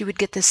happening? And she would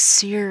get this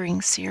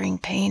searing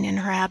pain in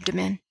her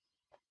abdomen.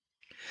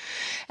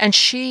 And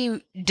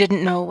she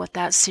didn't know what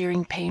that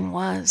searing pain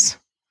was.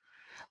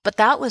 But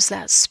that was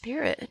that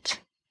spirit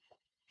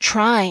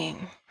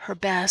trying her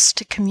best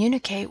to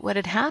communicate what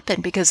had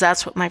happened, because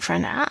that's what my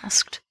friend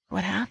asked,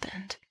 what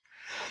happened.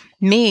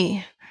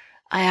 Me,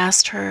 I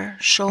asked her,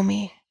 show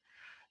me.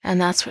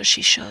 And that's what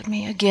she showed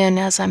me. Again,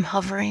 as I'm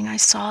hovering, I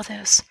saw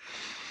this.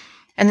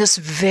 And this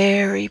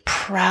very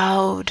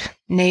proud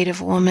Native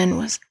woman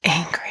was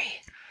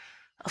angry.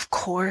 Of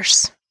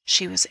course,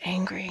 she was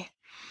angry.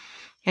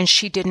 And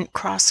she didn't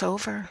cross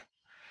over.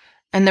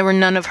 And there were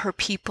none of her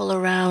people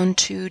around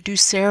to do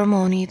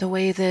ceremony the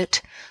way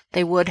that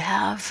they would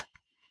have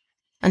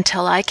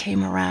until I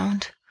came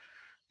around.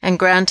 And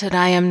granted,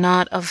 I am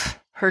not of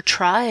her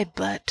tribe,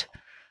 but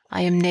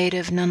I am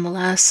Native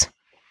nonetheless,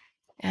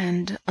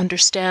 and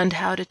understand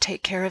how to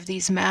take care of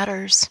these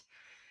matters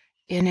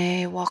in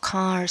a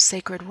wakan or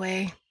sacred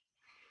way.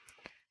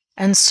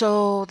 And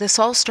so this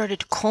all started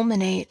to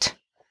culminate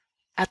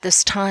at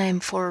this time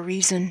for a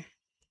reason.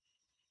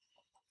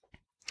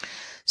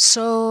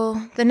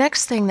 So the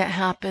next thing that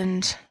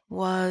happened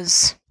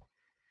was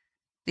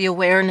the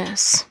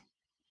awareness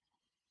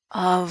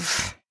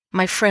of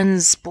my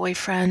friend's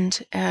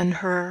boyfriend and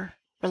her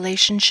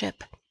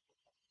relationship.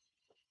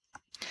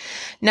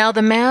 Now,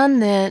 the man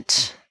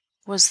that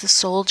was the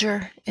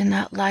soldier in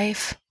that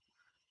life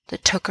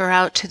that took her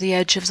out to the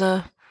edge of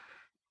the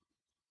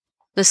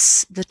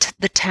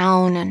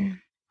town and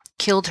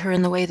killed her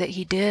in the way that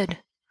he did,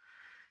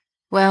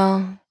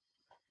 well,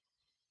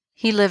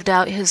 he lived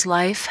out his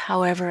life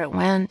however it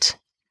went.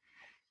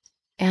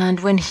 And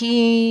when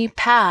he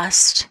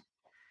passed,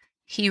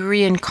 he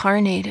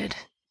reincarnated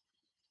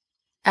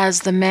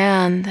as the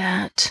man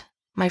that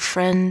my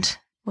friend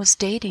was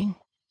dating.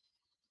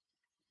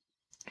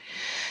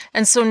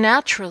 And so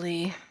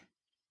naturally,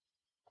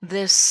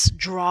 this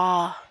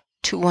draw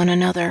to one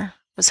another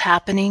was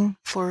happening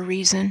for a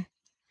reason.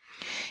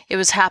 It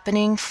was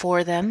happening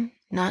for them,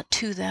 not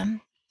to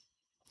them,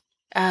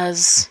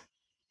 as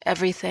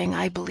everything,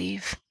 I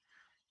believe,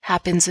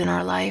 happens in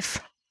our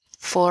life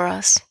for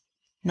us,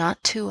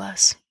 not to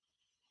us.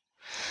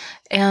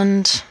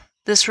 And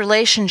this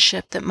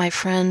relationship that my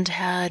friend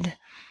had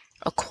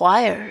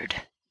acquired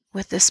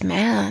with this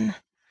man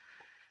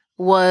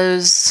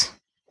was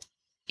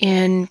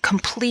in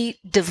complete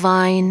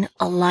divine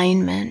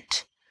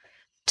alignment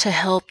to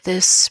help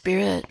this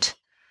spirit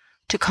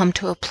to come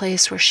to a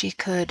place where she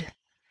could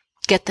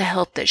get the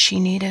help that she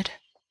needed.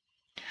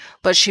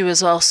 But she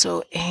was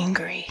also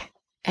angry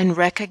and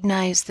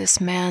recognized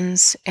this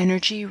man's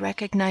energy,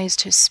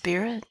 recognized his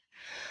spirit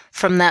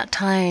from that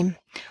time,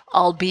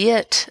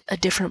 albeit a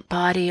different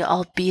body,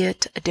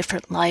 albeit a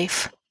different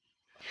life.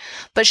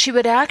 But she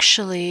would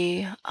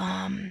actually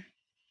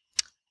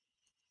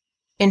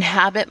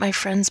inhabit my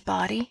friend's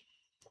body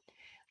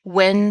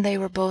when they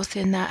were both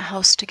in that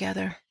house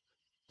together,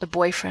 the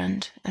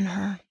boyfriend and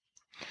her.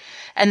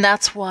 And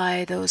that's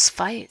why those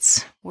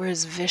fights were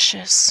as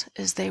vicious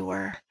as they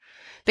were,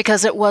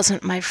 because it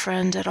wasn't my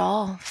friend at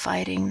all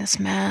fighting this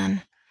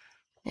man.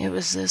 It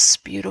was this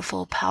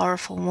beautiful,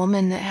 powerful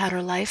woman that had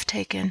her life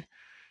taken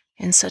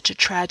in such a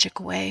tragic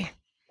way.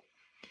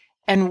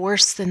 And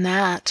worse than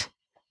that,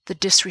 the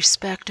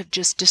disrespect of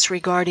just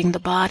disregarding the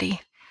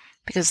body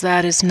because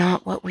that is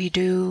not what we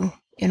do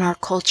in our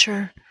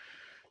culture.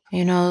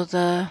 You know,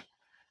 the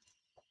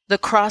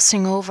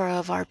crossing over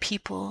of our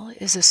people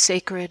is a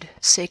sacred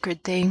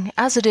thing,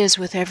 as it is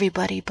with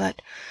everybody,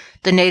 but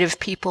the Native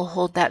people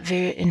hold that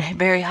in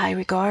very high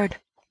regard.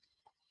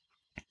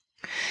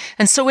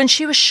 And so when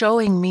she was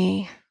showing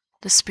me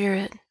the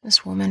Spirit,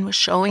 this woman was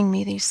showing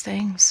me these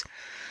things,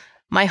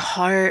 my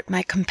heart,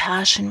 my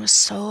compassion was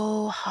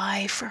so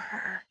high for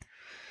her.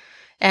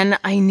 And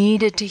I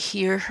needed to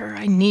hear her.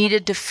 I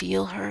needed to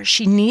feel her.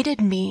 She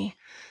needed me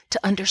to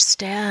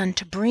understand,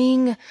 to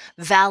bring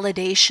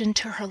validation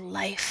to her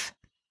life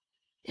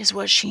is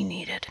what she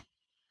needed.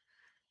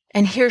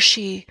 And here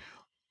she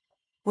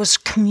was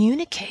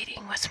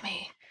communicating with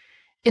me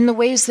in the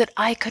ways that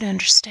I could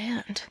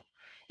understand,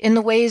 in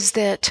the ways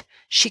that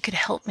she could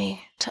help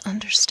me to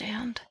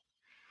understand.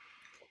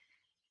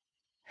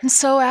 And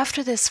so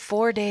after this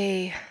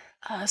 4-day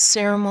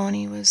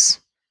ceremony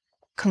was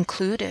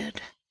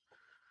concluded,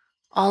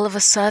 all of a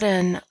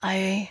sudden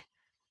I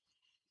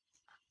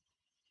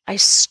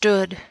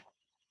stood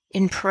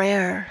in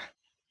prayer,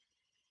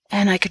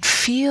 and I could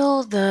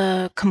feel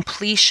the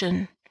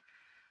completion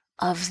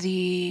of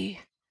the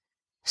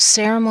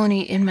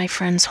ceremony in my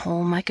friend's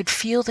home. I could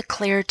feel the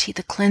clarity,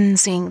 the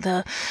cleansing,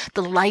 the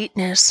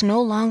lightness. No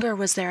longer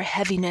was there a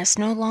heaviness.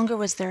 No longer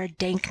was there a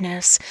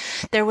dankness.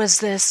 There was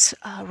this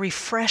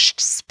refreshed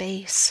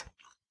space.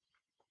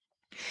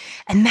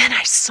 And then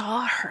I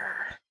saw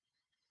her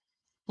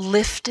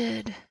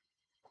lifted,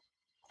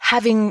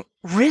 having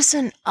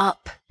risen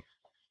up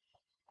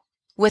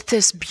with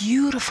this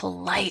beautiful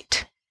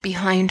light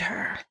behind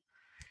her,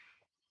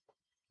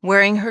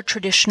 wearing her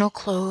traditional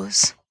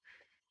clothes,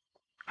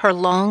 her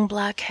long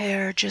black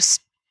hair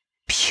just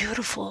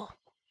beautiful,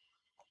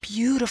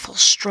 beautiful,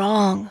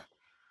 strong,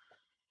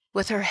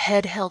 with her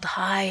head held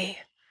high.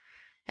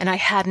 And I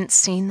hadn't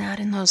seen that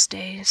in those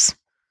days.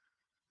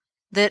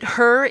 That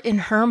her in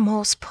her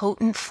most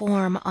potent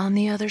form on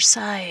the other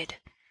side,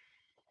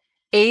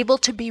 able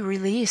to be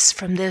released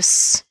from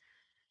this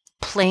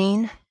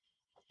plane,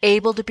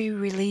 able to be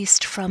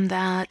released from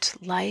that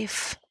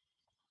life.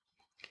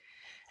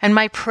 And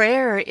my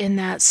prayer in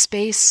that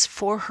space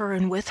for her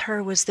and with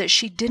her was that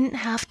she didn't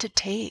have to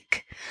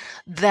take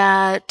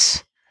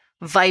that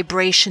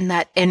vibration,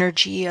 that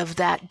energy of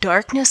that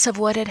darkness of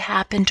what had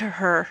happened to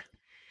her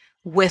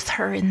with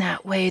her in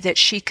that way, that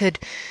she could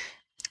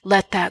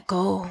let that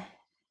go.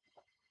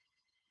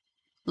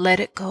 Let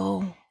it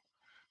go.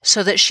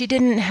 So that she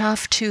didn't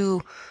have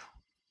to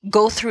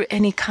go through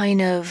any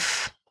kind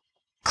of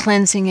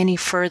cleansing any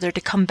further, to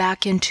come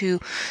back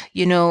into,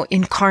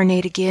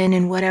 incarnate again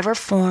in whatever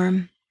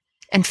form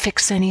and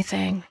fix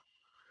anything.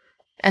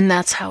 And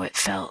that's how it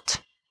felt.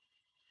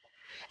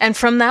 And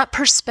from that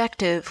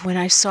perspective, when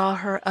I saw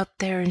her up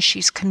there and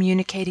she's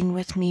communicating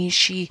with me,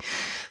 she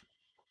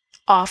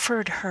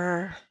offered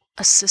her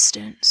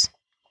assistance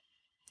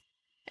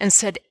and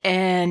said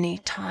any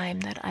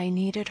time that I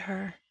needed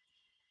her,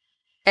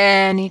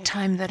 any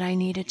time that I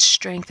needed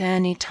strength,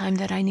 any time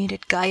that I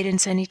needed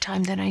guidance, any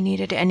time that I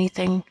needed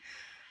anything,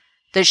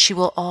 that she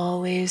will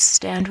always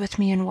stand with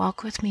me and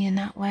walk with me in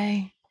that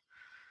way.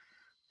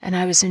 And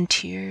I was in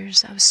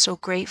tears. I was so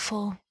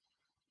grateful.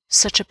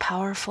 Such a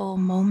powerful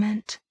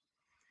moment.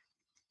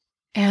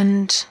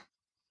 And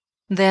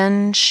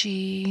then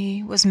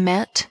she was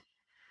met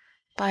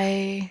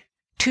by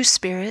two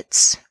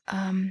spirits.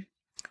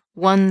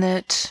 One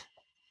that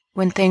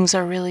when things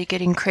are really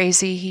getting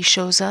crazy, he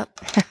shows up.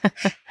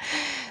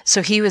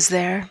 So he was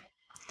there.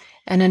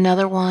 And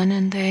another one,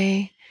 and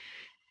they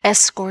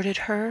escorted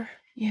her,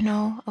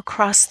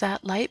 across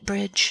that light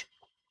bridge.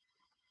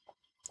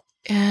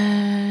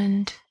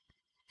 And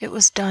it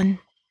was done.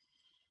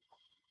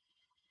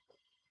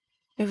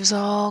 It was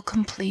all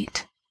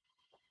complete.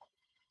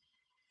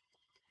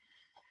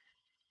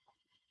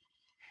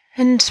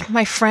 And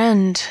my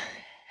friend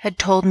had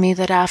told me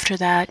that after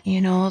that,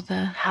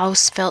 the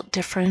house felt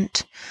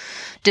different,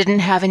 didn't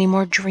have any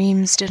more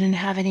dreams, didn't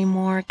have any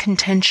more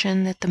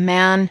contention, that the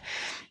man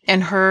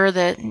and her,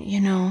 that,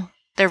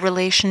 their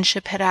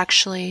relationship had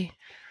actually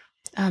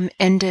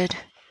ended.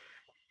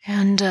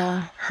 And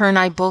her and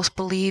I both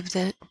believed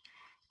that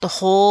the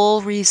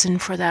whole reason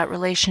for that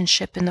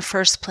relationship in the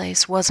first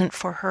place wasn't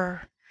for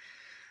her.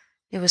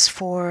 It was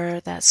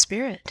for that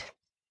spirit,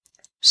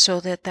 so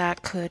that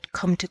that could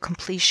come to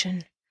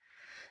completion.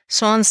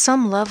 So on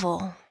some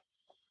level,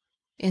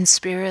 in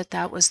spirit,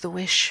 that was the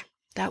wish.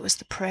 That was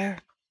the prayer.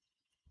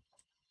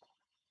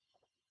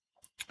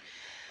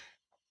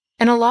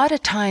 And a lot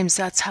of times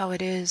that's how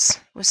it is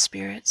with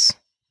spirits.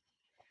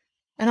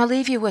 And I'll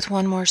leave you with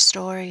one more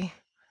story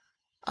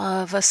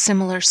of a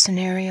similar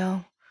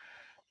scenario,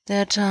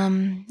 that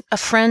a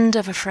friend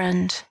of a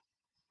friend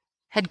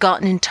had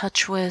gotten in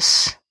touch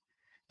with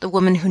the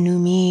woman who knew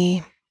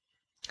me,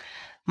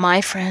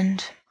 my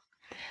friend,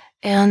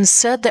 and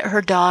said that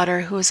her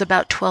daughter, who was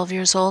about 12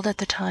 years old at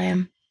the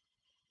time,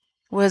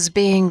 was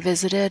being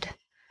visited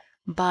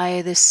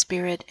by this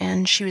spirit,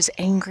 and she was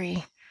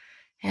angry,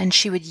 and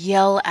she would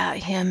yell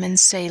at him and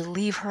say,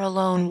 "Leave her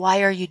alone.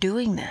 Why are you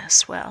doing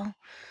this?" Well,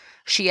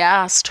 she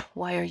asked,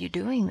 "Why are you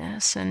doing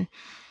this?" And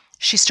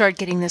she started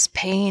getting this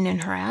pain in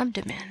her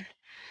abdomen.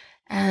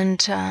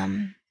 And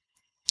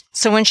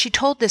so when she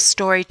told this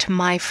story to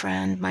my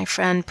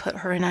friend put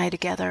her and I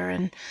together.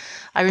 And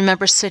I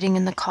remember sitting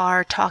in the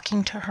car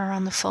talking to her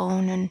on the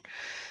phone, and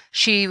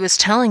she was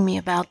telling me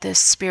about this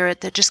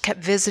spirit that just kept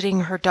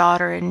visiting her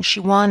daughter, and she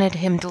wanted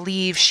him to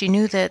leave. She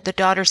knew that the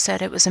daughter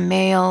said it was a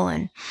male,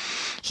 and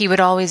he would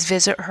always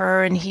visit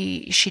her, and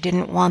she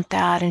didn't want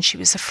that, and she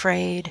was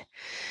afraid.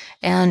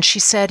 And she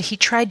said, he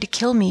tried to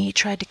kill me, he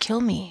tried to kill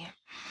me.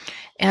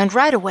 And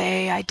right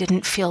away, I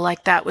didn't feel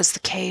like that was the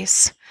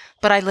case,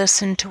 but I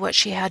listened to what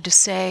she had to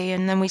say,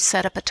 and then we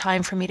set up a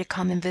time for me to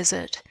come and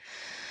visit.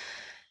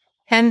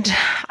 And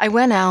I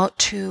went out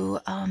to,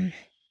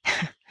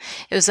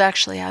 it was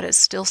actually out at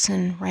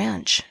Stilson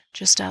Ranch,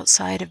 just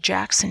outside of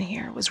Jackson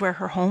here. It was where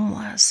her home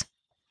was.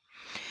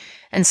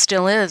 And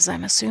still is,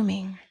 I'm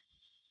assuming.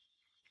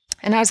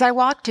 And as I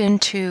walked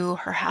into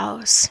her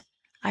house,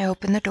 I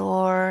opened the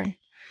door,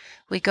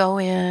 we go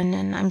in,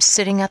 and I'm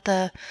sitting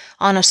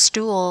on a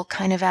stool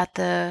kind of at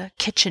the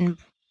kitchen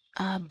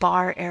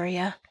bar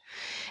area.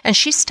 And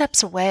she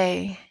steps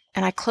away,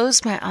 and I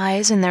close my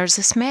eyes, and there's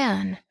this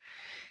man.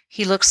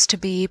 He looks to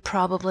be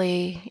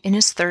probably in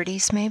his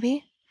 30s,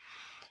 maybe.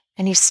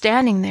 And he's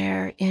standing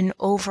there in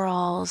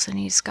overalls, and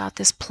he's got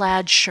this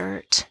plaid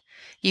shirt.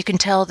 You can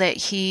tell that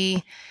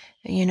he,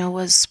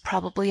 was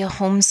probably a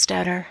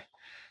homesteader,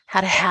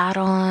 had a hat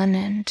on,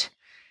 and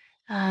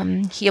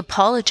he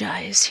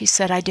apologized. He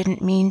said, "I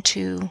didn't mean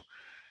to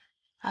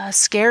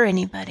scare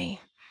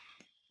anybody."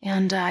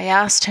 And I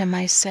asked him,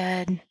 I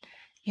said,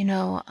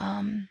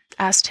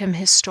 asked him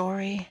his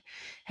story.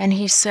 And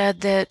he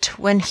said that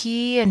when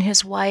he and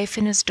his wife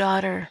and his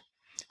daughter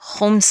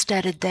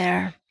homesteaded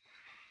there,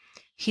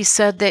 he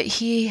said that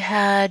he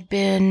had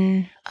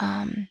been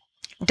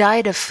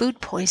died of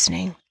food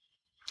poisoning.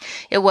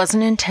 It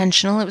wasn't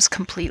intentional. It was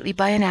completely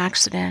by an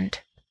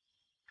accident.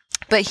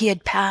 But he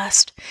had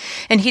passed,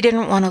 and he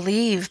didn't want to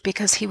leave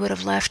because he would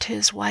have left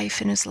his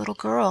wife and his little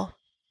girl.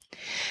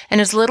 And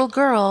his little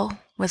girl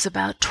was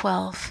about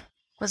 12,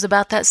 was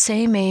about that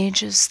same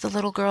age as the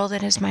little girl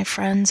that is my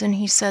friend's. And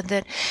he said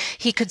that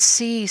he could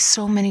see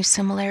so many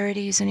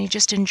similarities, and he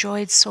just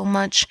enjoyed so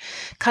much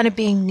kind of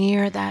being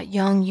near that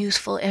young,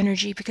 youthful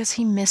energy because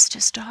he missed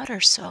his daughter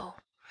so.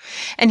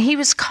 And he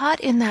was caught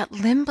in that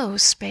limbo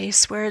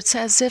space where it's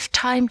as if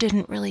time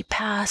didn't really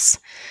pass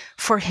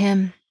for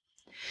him.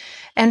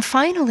 And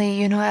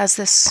finally, as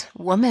this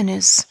woman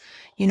is,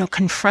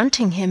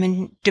 confronting him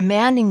and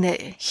demanding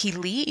that he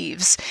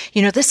leaves,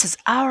 "This is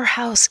our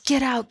house,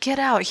 get out, get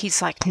out."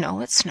 He's like,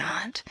 "No, it's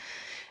not.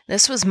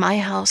 This was my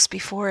house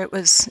before it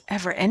was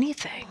ever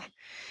anything."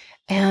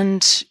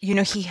 And,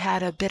 he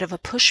had a bit of a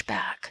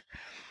pushback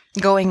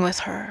going with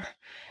her.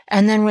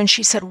 And then when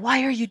she said,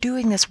 "Why are you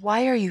doing this?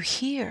 Why are you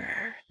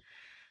here?"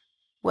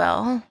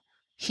 Well,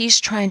 he's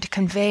trying to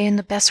convey in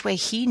the best way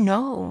he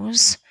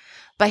knows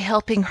by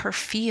helping her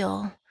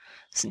feel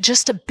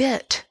just a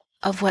bit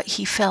of what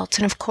he felt.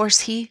 And of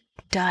course, he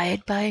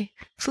died by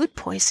food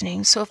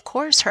poisoning. So of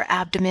course, her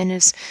abdomen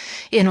is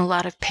in a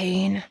lot of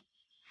pain.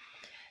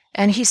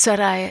 And he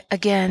said,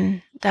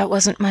 again, that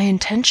wasn't my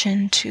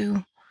intention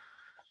to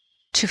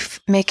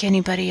make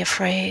anybody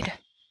afraid.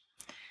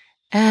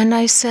 And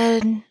I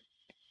said,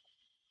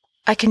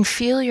 "I can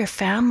feel your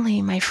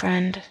family, my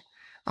friend,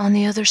 on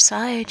the other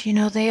side.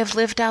 They have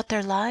lived out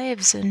their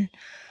lives and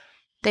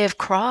they have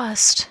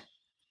crossed.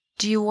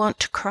 Do you want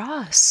to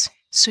cross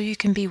so you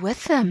can be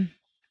with them?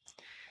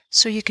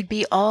 So you could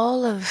be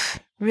all of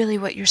really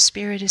what your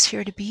spirit is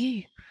here to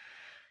be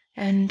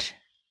and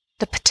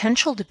the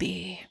potential to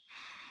be?"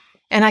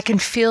 And I can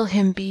feel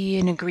him be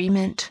in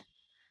agreement.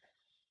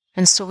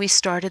 And so we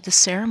started the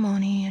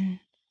ceremony and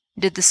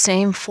did the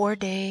same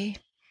 4-day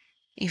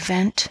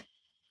event.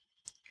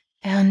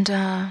 And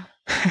I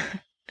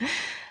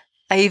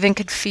even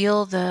could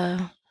feel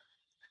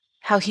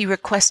how he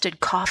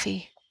requested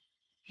coffee,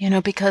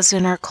 because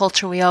in our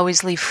culture we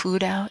always leave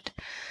food out,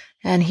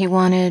 and he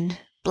wanted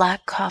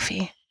black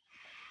coffee.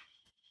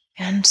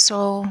 And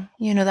so,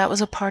 that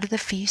was a part of the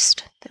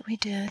feast that we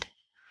did.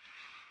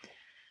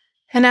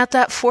 And at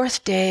that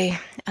 4th day,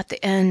 at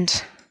the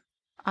end,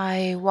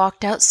 I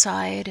walked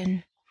outside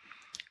and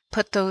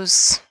put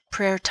those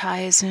prayer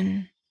ties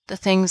and the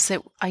things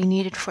that I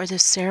needed for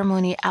this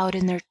ceremony out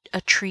in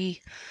a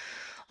tree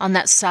on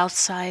that south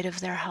side of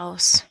their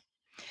house.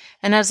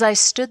 And as I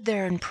stood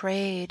there and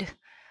prayed,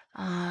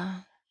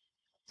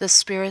 the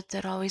spirit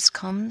that always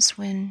comes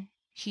when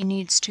he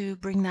needs to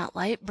bring that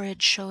light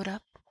bridge showed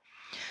up.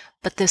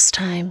 But this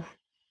time,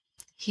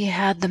 he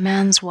had the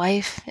man's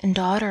wife and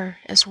daughter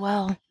as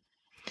well.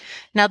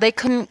 Now, they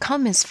couldn't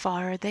come as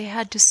far. They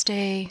had to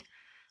stay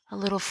a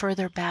little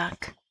further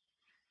back.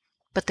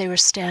 But they were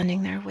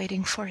standing there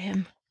waiting for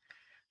him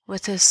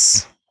with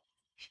this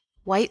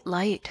white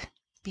light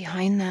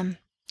behind them.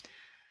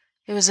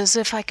 It was as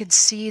if I could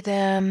see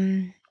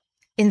them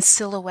in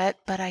silhouette,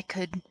 but I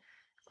could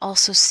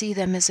also see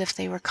them as if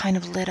they were kind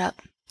of lit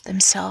up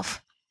themselves.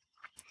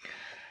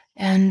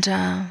 And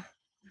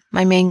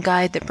my main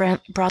guide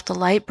that brought the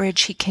light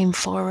bridge, he came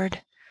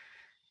forward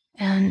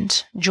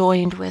and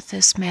joined with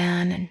this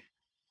man, and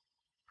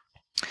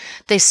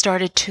they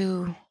started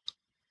to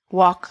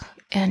walk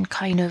and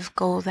kind of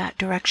go that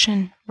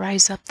direction,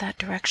 rise up that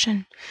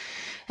direction.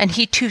 And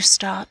he too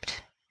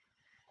stopped,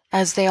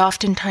 as they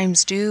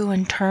oftentimes do,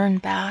 and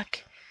turned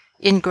back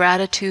in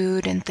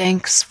gratitude and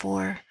thanks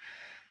for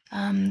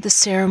the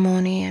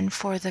ceremony and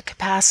for the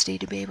capacity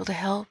to be able to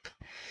help.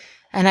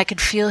 And I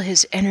could feel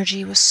his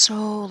energy was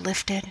so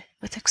lifted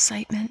with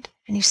excitement,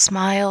 and he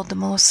smiled the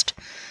most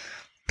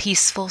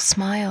peaceful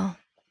smile,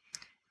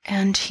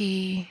 and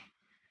he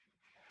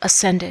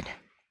ascended.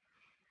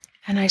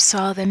 And I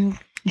saw them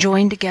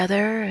join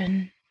together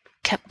and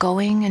kept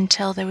going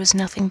until there was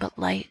nothing but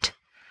light.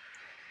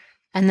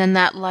 And then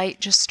that light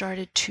just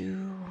started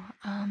to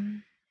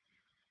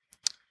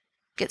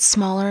get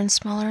smaller and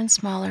smaller and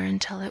smaller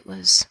until it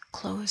was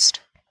closed.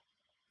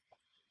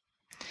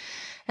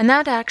 And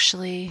that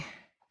actually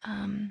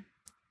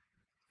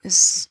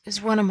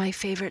is one of my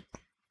favorite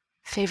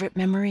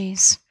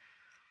memories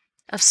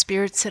of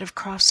spirits that have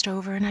crossed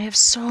over. And I have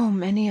so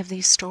many of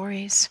these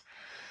stories,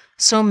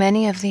 so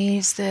many of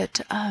these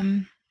that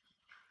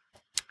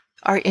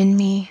are in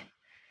me.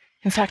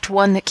 In fact,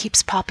 one that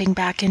keeps popping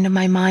back into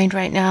my mind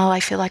right now, I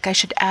feel like I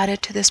should add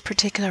it to this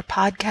particular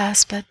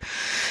podcast, but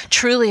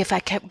truly, if I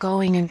kept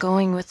going and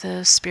going with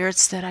the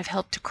spirits that I've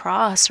helped to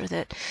cross, or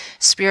that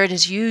Spirit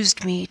has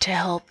used me to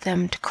help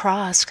them to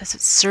cross, because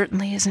it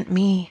certainly isn't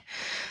me,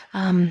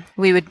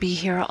 we would be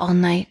here all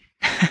night.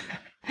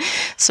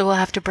 So we'll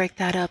have to break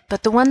that up.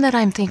 But the one that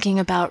I'm thinking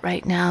about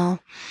right now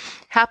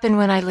happened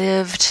when I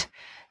lived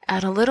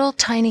at a little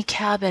tiny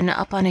cabin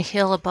up on a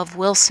hill above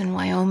Wilson,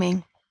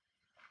 Wyoming.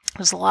 There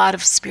was a lot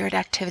of spirit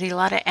activity, a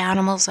lot of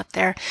animals up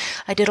there.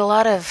 I did a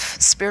lot of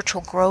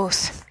spiritual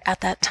growth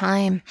at that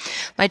time.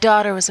 My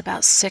daughter was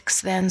about 6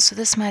 then, so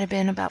this might have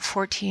been about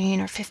 14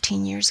 or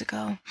 15 years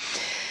ago.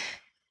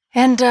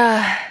 And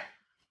I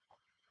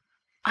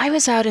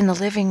was out in the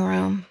living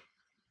room,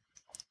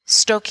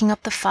 stoking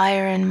up the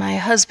fire, and my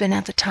husband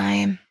at the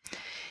time,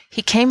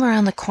 he came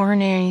around the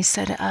corner and he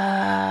said,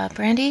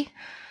 Brandy,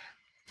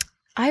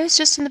 I was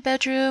just in the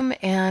bedroom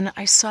and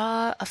I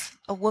saw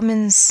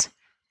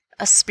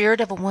a spirit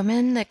of a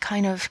woman that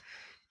kind of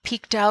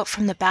peeked out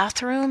from the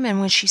bathroom, and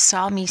when she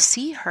saw me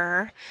see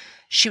her,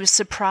 she was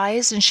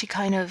surprised and she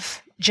kind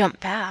of jumped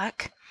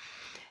back.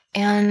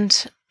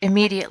 And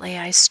immediately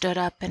I stood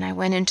up and I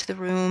went into the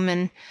room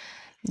and,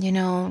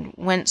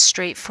 went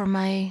straight for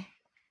my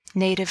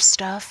native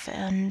stuff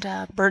and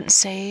burnt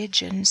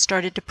sage and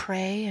started to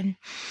pray. And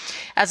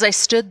as I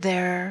stood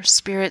there,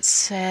 Spirit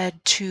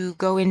said to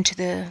go into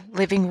the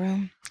living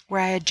room where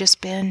I had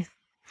just been.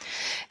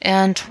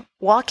 And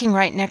walking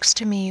right next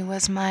to me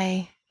was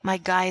my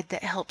guide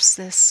that helps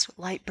this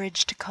light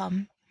bridge to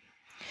come.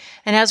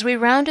 And as we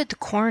rounded the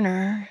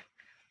corner,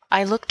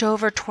 I looked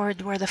over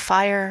toward where the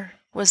fire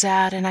was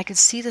at, and I could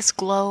see this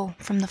glow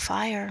from the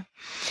fire.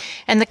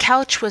 And the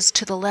couch was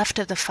to the left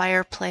of the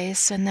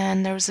fireplace, and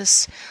then there was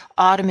this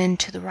ottoman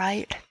to the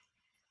right.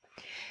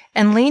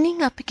 And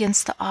leaning up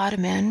against the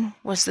ottoman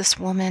was this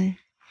woman.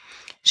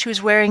 She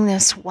was wearing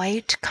this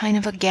white kind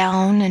of a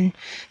gown, and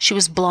she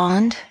was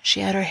blonde.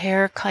 She had her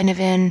hair kind of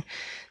in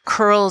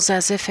curls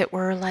as if it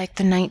were like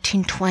the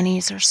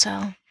 1920s or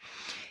so.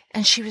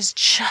 And she was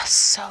just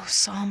so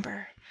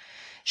somber.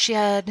 She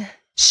had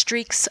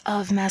streaks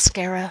of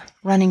mascara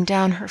running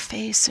down her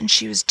face, and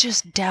she was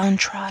just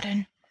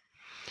downtrodden.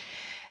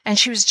 And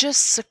she was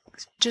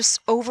just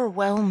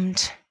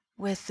overwhelmed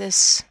with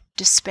this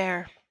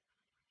despair.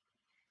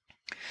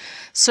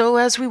 So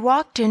as we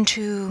walked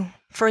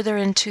further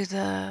into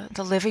the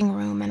living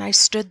room, and I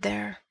stood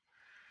there,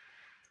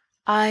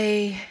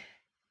 I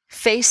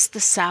faced the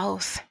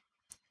south.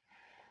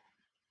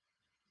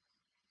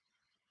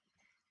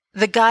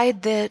 The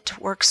guide that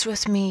works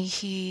with me,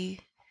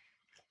 he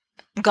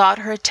got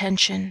her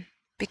attention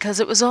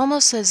because it was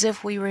almost as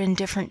if we were in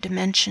different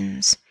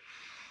dimensions.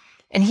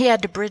 And he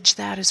had to bridge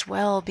that as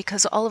well,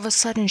 because all of a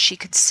sudden she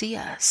could see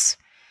us,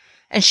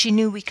 and she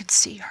knew we could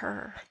see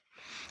her.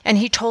 And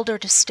he told her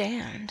to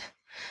stand.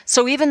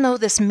 So even though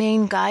this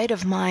main guide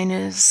of mine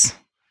is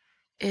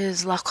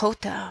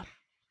Lakota,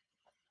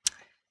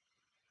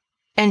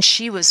 and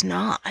she was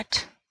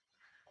not,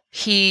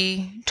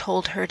 he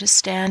told her to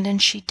stand,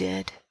 and she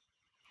did.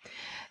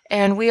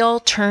 And we all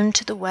turned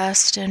to the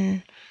west,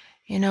 and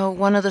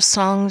one of the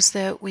songs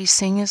that we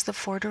sing is the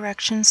Four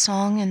Directions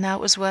song, and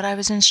that was what I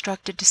was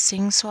instructed to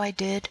sing, so I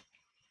did.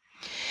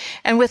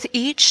 And with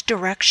each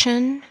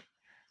direction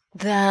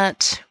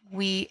that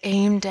we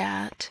aimed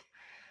at,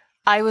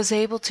 I was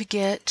able to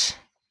get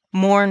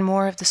more and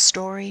more of the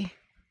story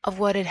of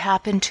what had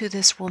happened to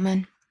this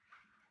woman.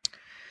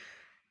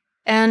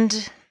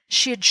 And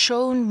she had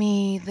shown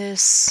me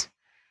this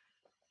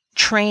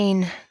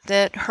train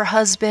that her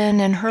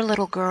husband and her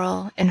little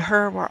girl and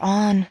her were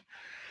on.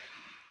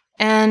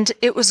 And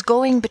it was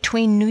going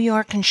between New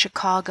York and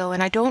Chicago.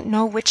 And I don't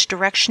know which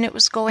direction it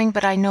was going,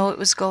 but I know it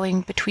was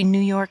going between New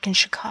York and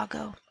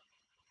Chicago.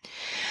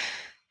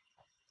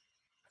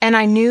 And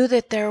I knew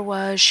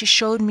that she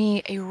showed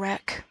me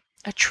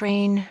a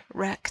train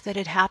wreck that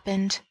had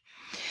happened.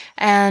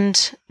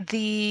 And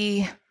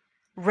the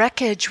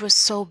wreckage was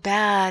so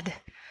bad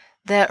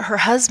that her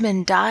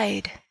husband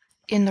died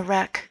in the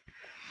wreck.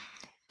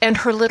 And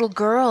her little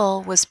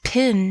girl was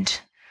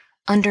pinned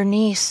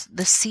underneath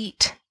the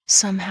seat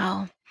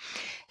somehow.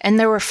 And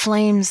there were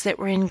flames that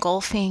were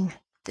engulfing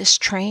this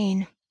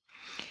train.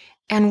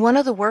 And one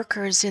of the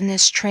workers in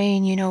this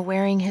train,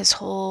 wearing his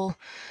whole,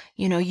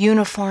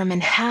 uniform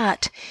and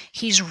hat,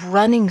 he's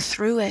running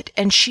through it,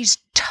 and she's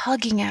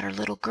tugging at her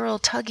little girl,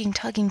 tugging,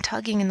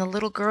 and the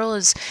little girl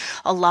is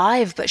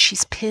alive, but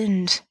she's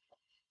pinned.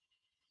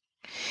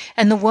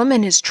 And the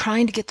woman is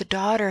trying to get the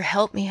daughter,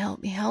 help me,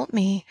 help me, help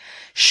me,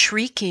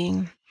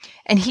 shrieking.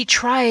 And he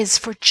tries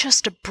for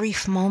just a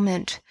brief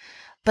moment,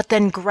 but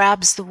then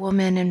grabs the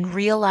woman and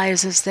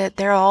realizes that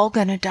they're all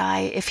going to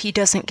die if he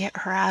doesn't get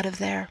her out of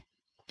there.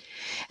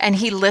 And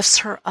he lifts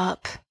her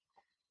up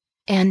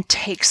and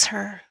takes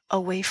her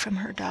away from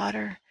her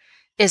daughter,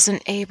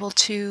 isn't able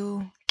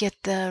to get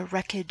the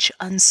wreckage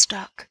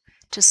unstuck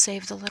to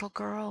save the little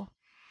girl.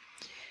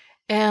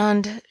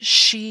 And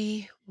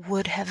she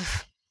would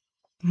have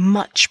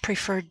much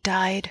preferred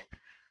died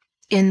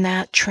in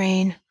that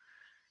train.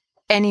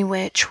 Any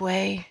which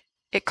way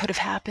it could have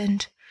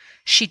happened.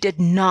 She did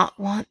not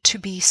want to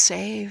be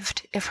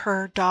saved if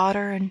her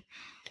daughter and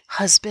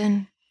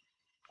husband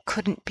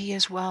couldn't be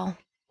as well.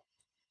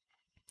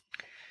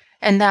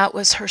 And that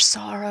was her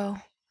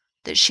sorrow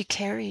that she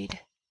carried.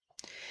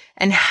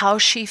 And how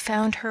she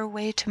found her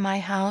way to my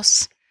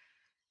house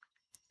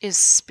is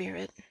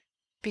spirit.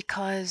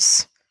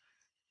 Because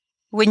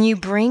when you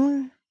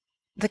bring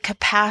the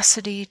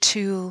capacity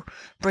to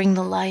bring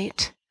the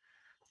light,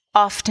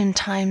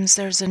 oftentimes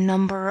there's a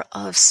number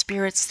of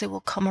spirits that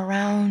will come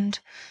around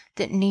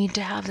that need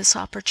to have this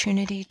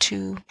opportunity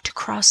to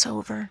cross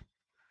over.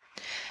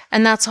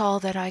 And that's all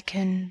that I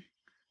can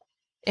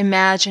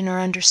imagine or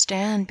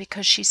understand,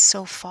 because she's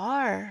so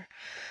far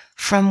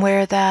from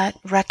where that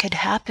wreck had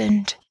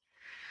happened.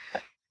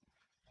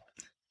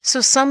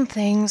 So some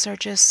things are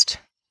just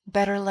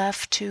better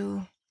left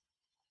to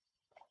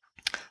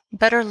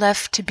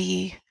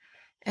be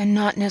and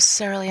not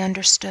necessarily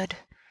understood.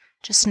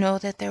 Just know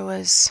that there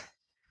was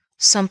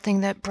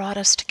something that brought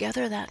us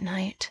together that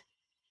night.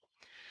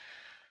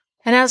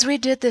 And as we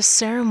did this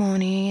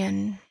ceremony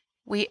and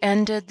we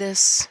ended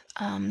this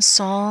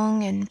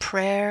song and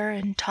prayer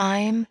and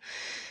time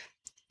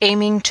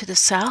aiming to the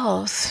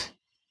south,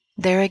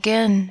 there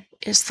again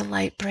is the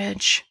light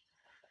bridge.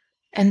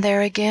 And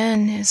there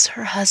again is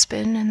her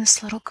husband and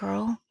this little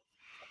girl.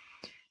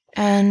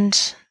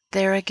 And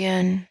there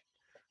again,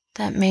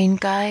 that main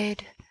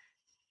guide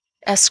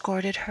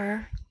escorted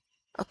her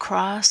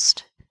across,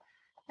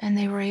 and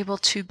they were able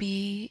to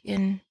be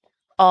in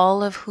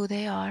all of who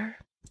they are.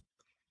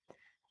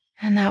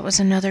 And that was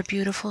another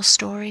beautiful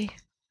story.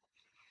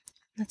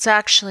 That's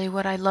actually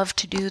what I love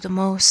to do the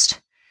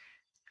most,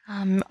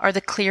 are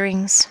the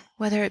clearings,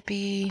 whether it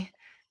be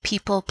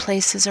people,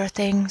 places, or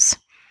things.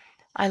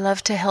 I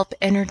love to help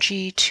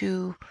energy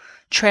to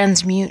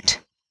transmute,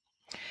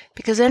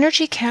 because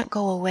energy can't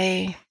go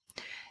away.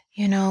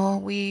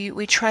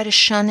 We try to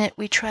shun it,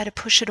 we try to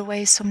push it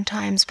away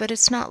sometimes, but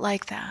it's not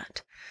like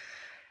that.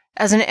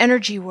 As an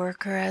energy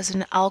worker, as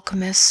an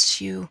alchemist,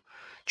 you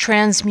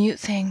transmute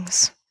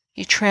things.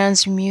 You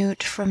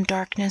transmute from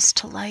darkness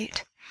to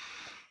light.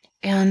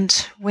 And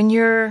when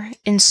you're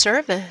in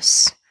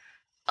service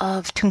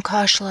of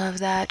Tunkashla, of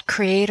that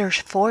creator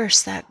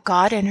force, that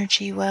God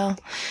energy, well,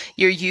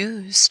 you're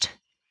used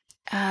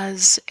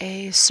as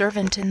a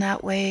servant in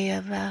that way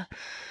of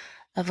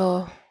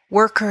a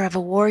worker, of a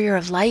warrior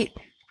of light.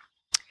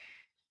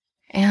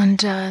 And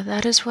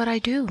that is what I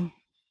do.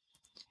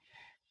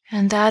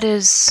 And that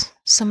is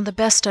some of the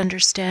best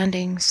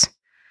understandings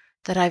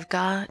that I've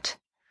got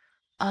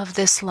of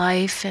this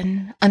life,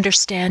 and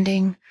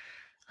understanding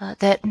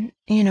that,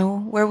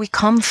 where we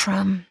come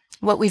from,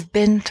 what we've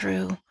been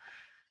through,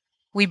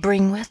 we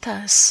bring with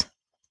us.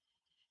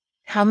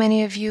 How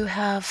many of you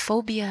have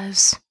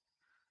phobias?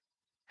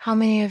 How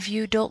many of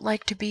you don't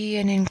like to be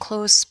in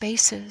enclosed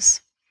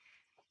spaces?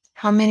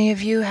 How many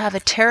of you have a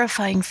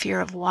terrifying fear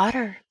of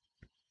water?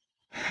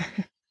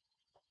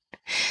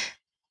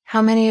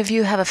 How many of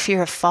you have a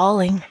fear of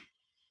falling?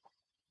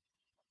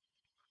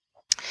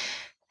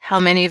 How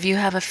many of you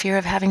have a fear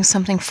of having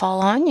something fall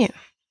on you?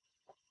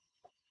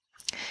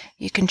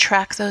 You can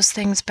track those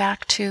things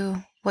back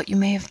to what you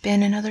may have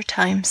been in other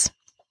times.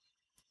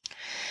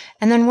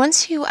 And then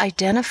once you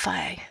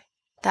identify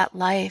that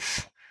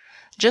life,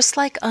 just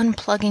like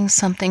unplugging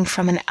something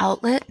from an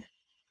outlet,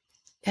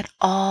 it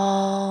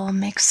all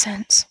makes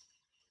sense.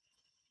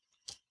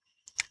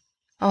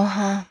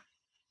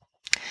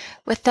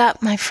 With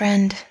that, my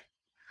friend,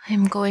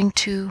 I'm going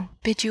to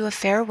bid you a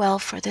farewell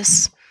for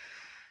this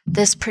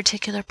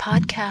particular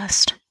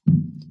podcast,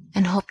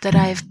 and hope that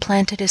I've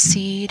planted a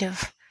seed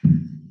of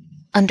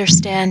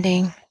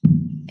understanding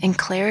and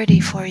clarity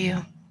for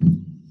you,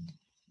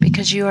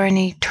 because you are an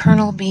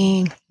eternal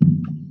being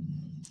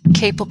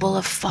capable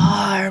of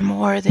far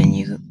more than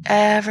you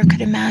ever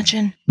could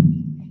imagine,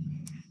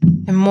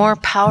 and more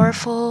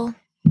powerful,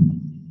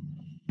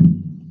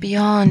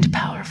 beyond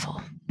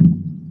powerful.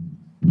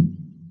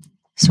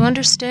 So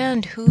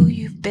understand who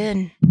you've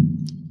been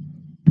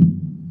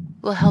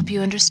will help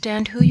you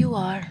understand who you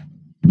are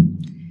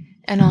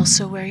and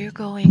also where you're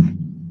going,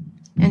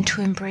 and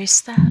to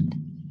embrace that.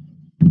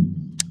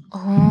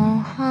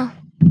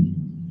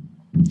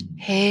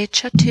 Hey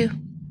Chatu.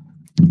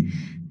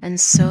 And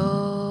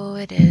so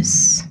it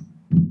is.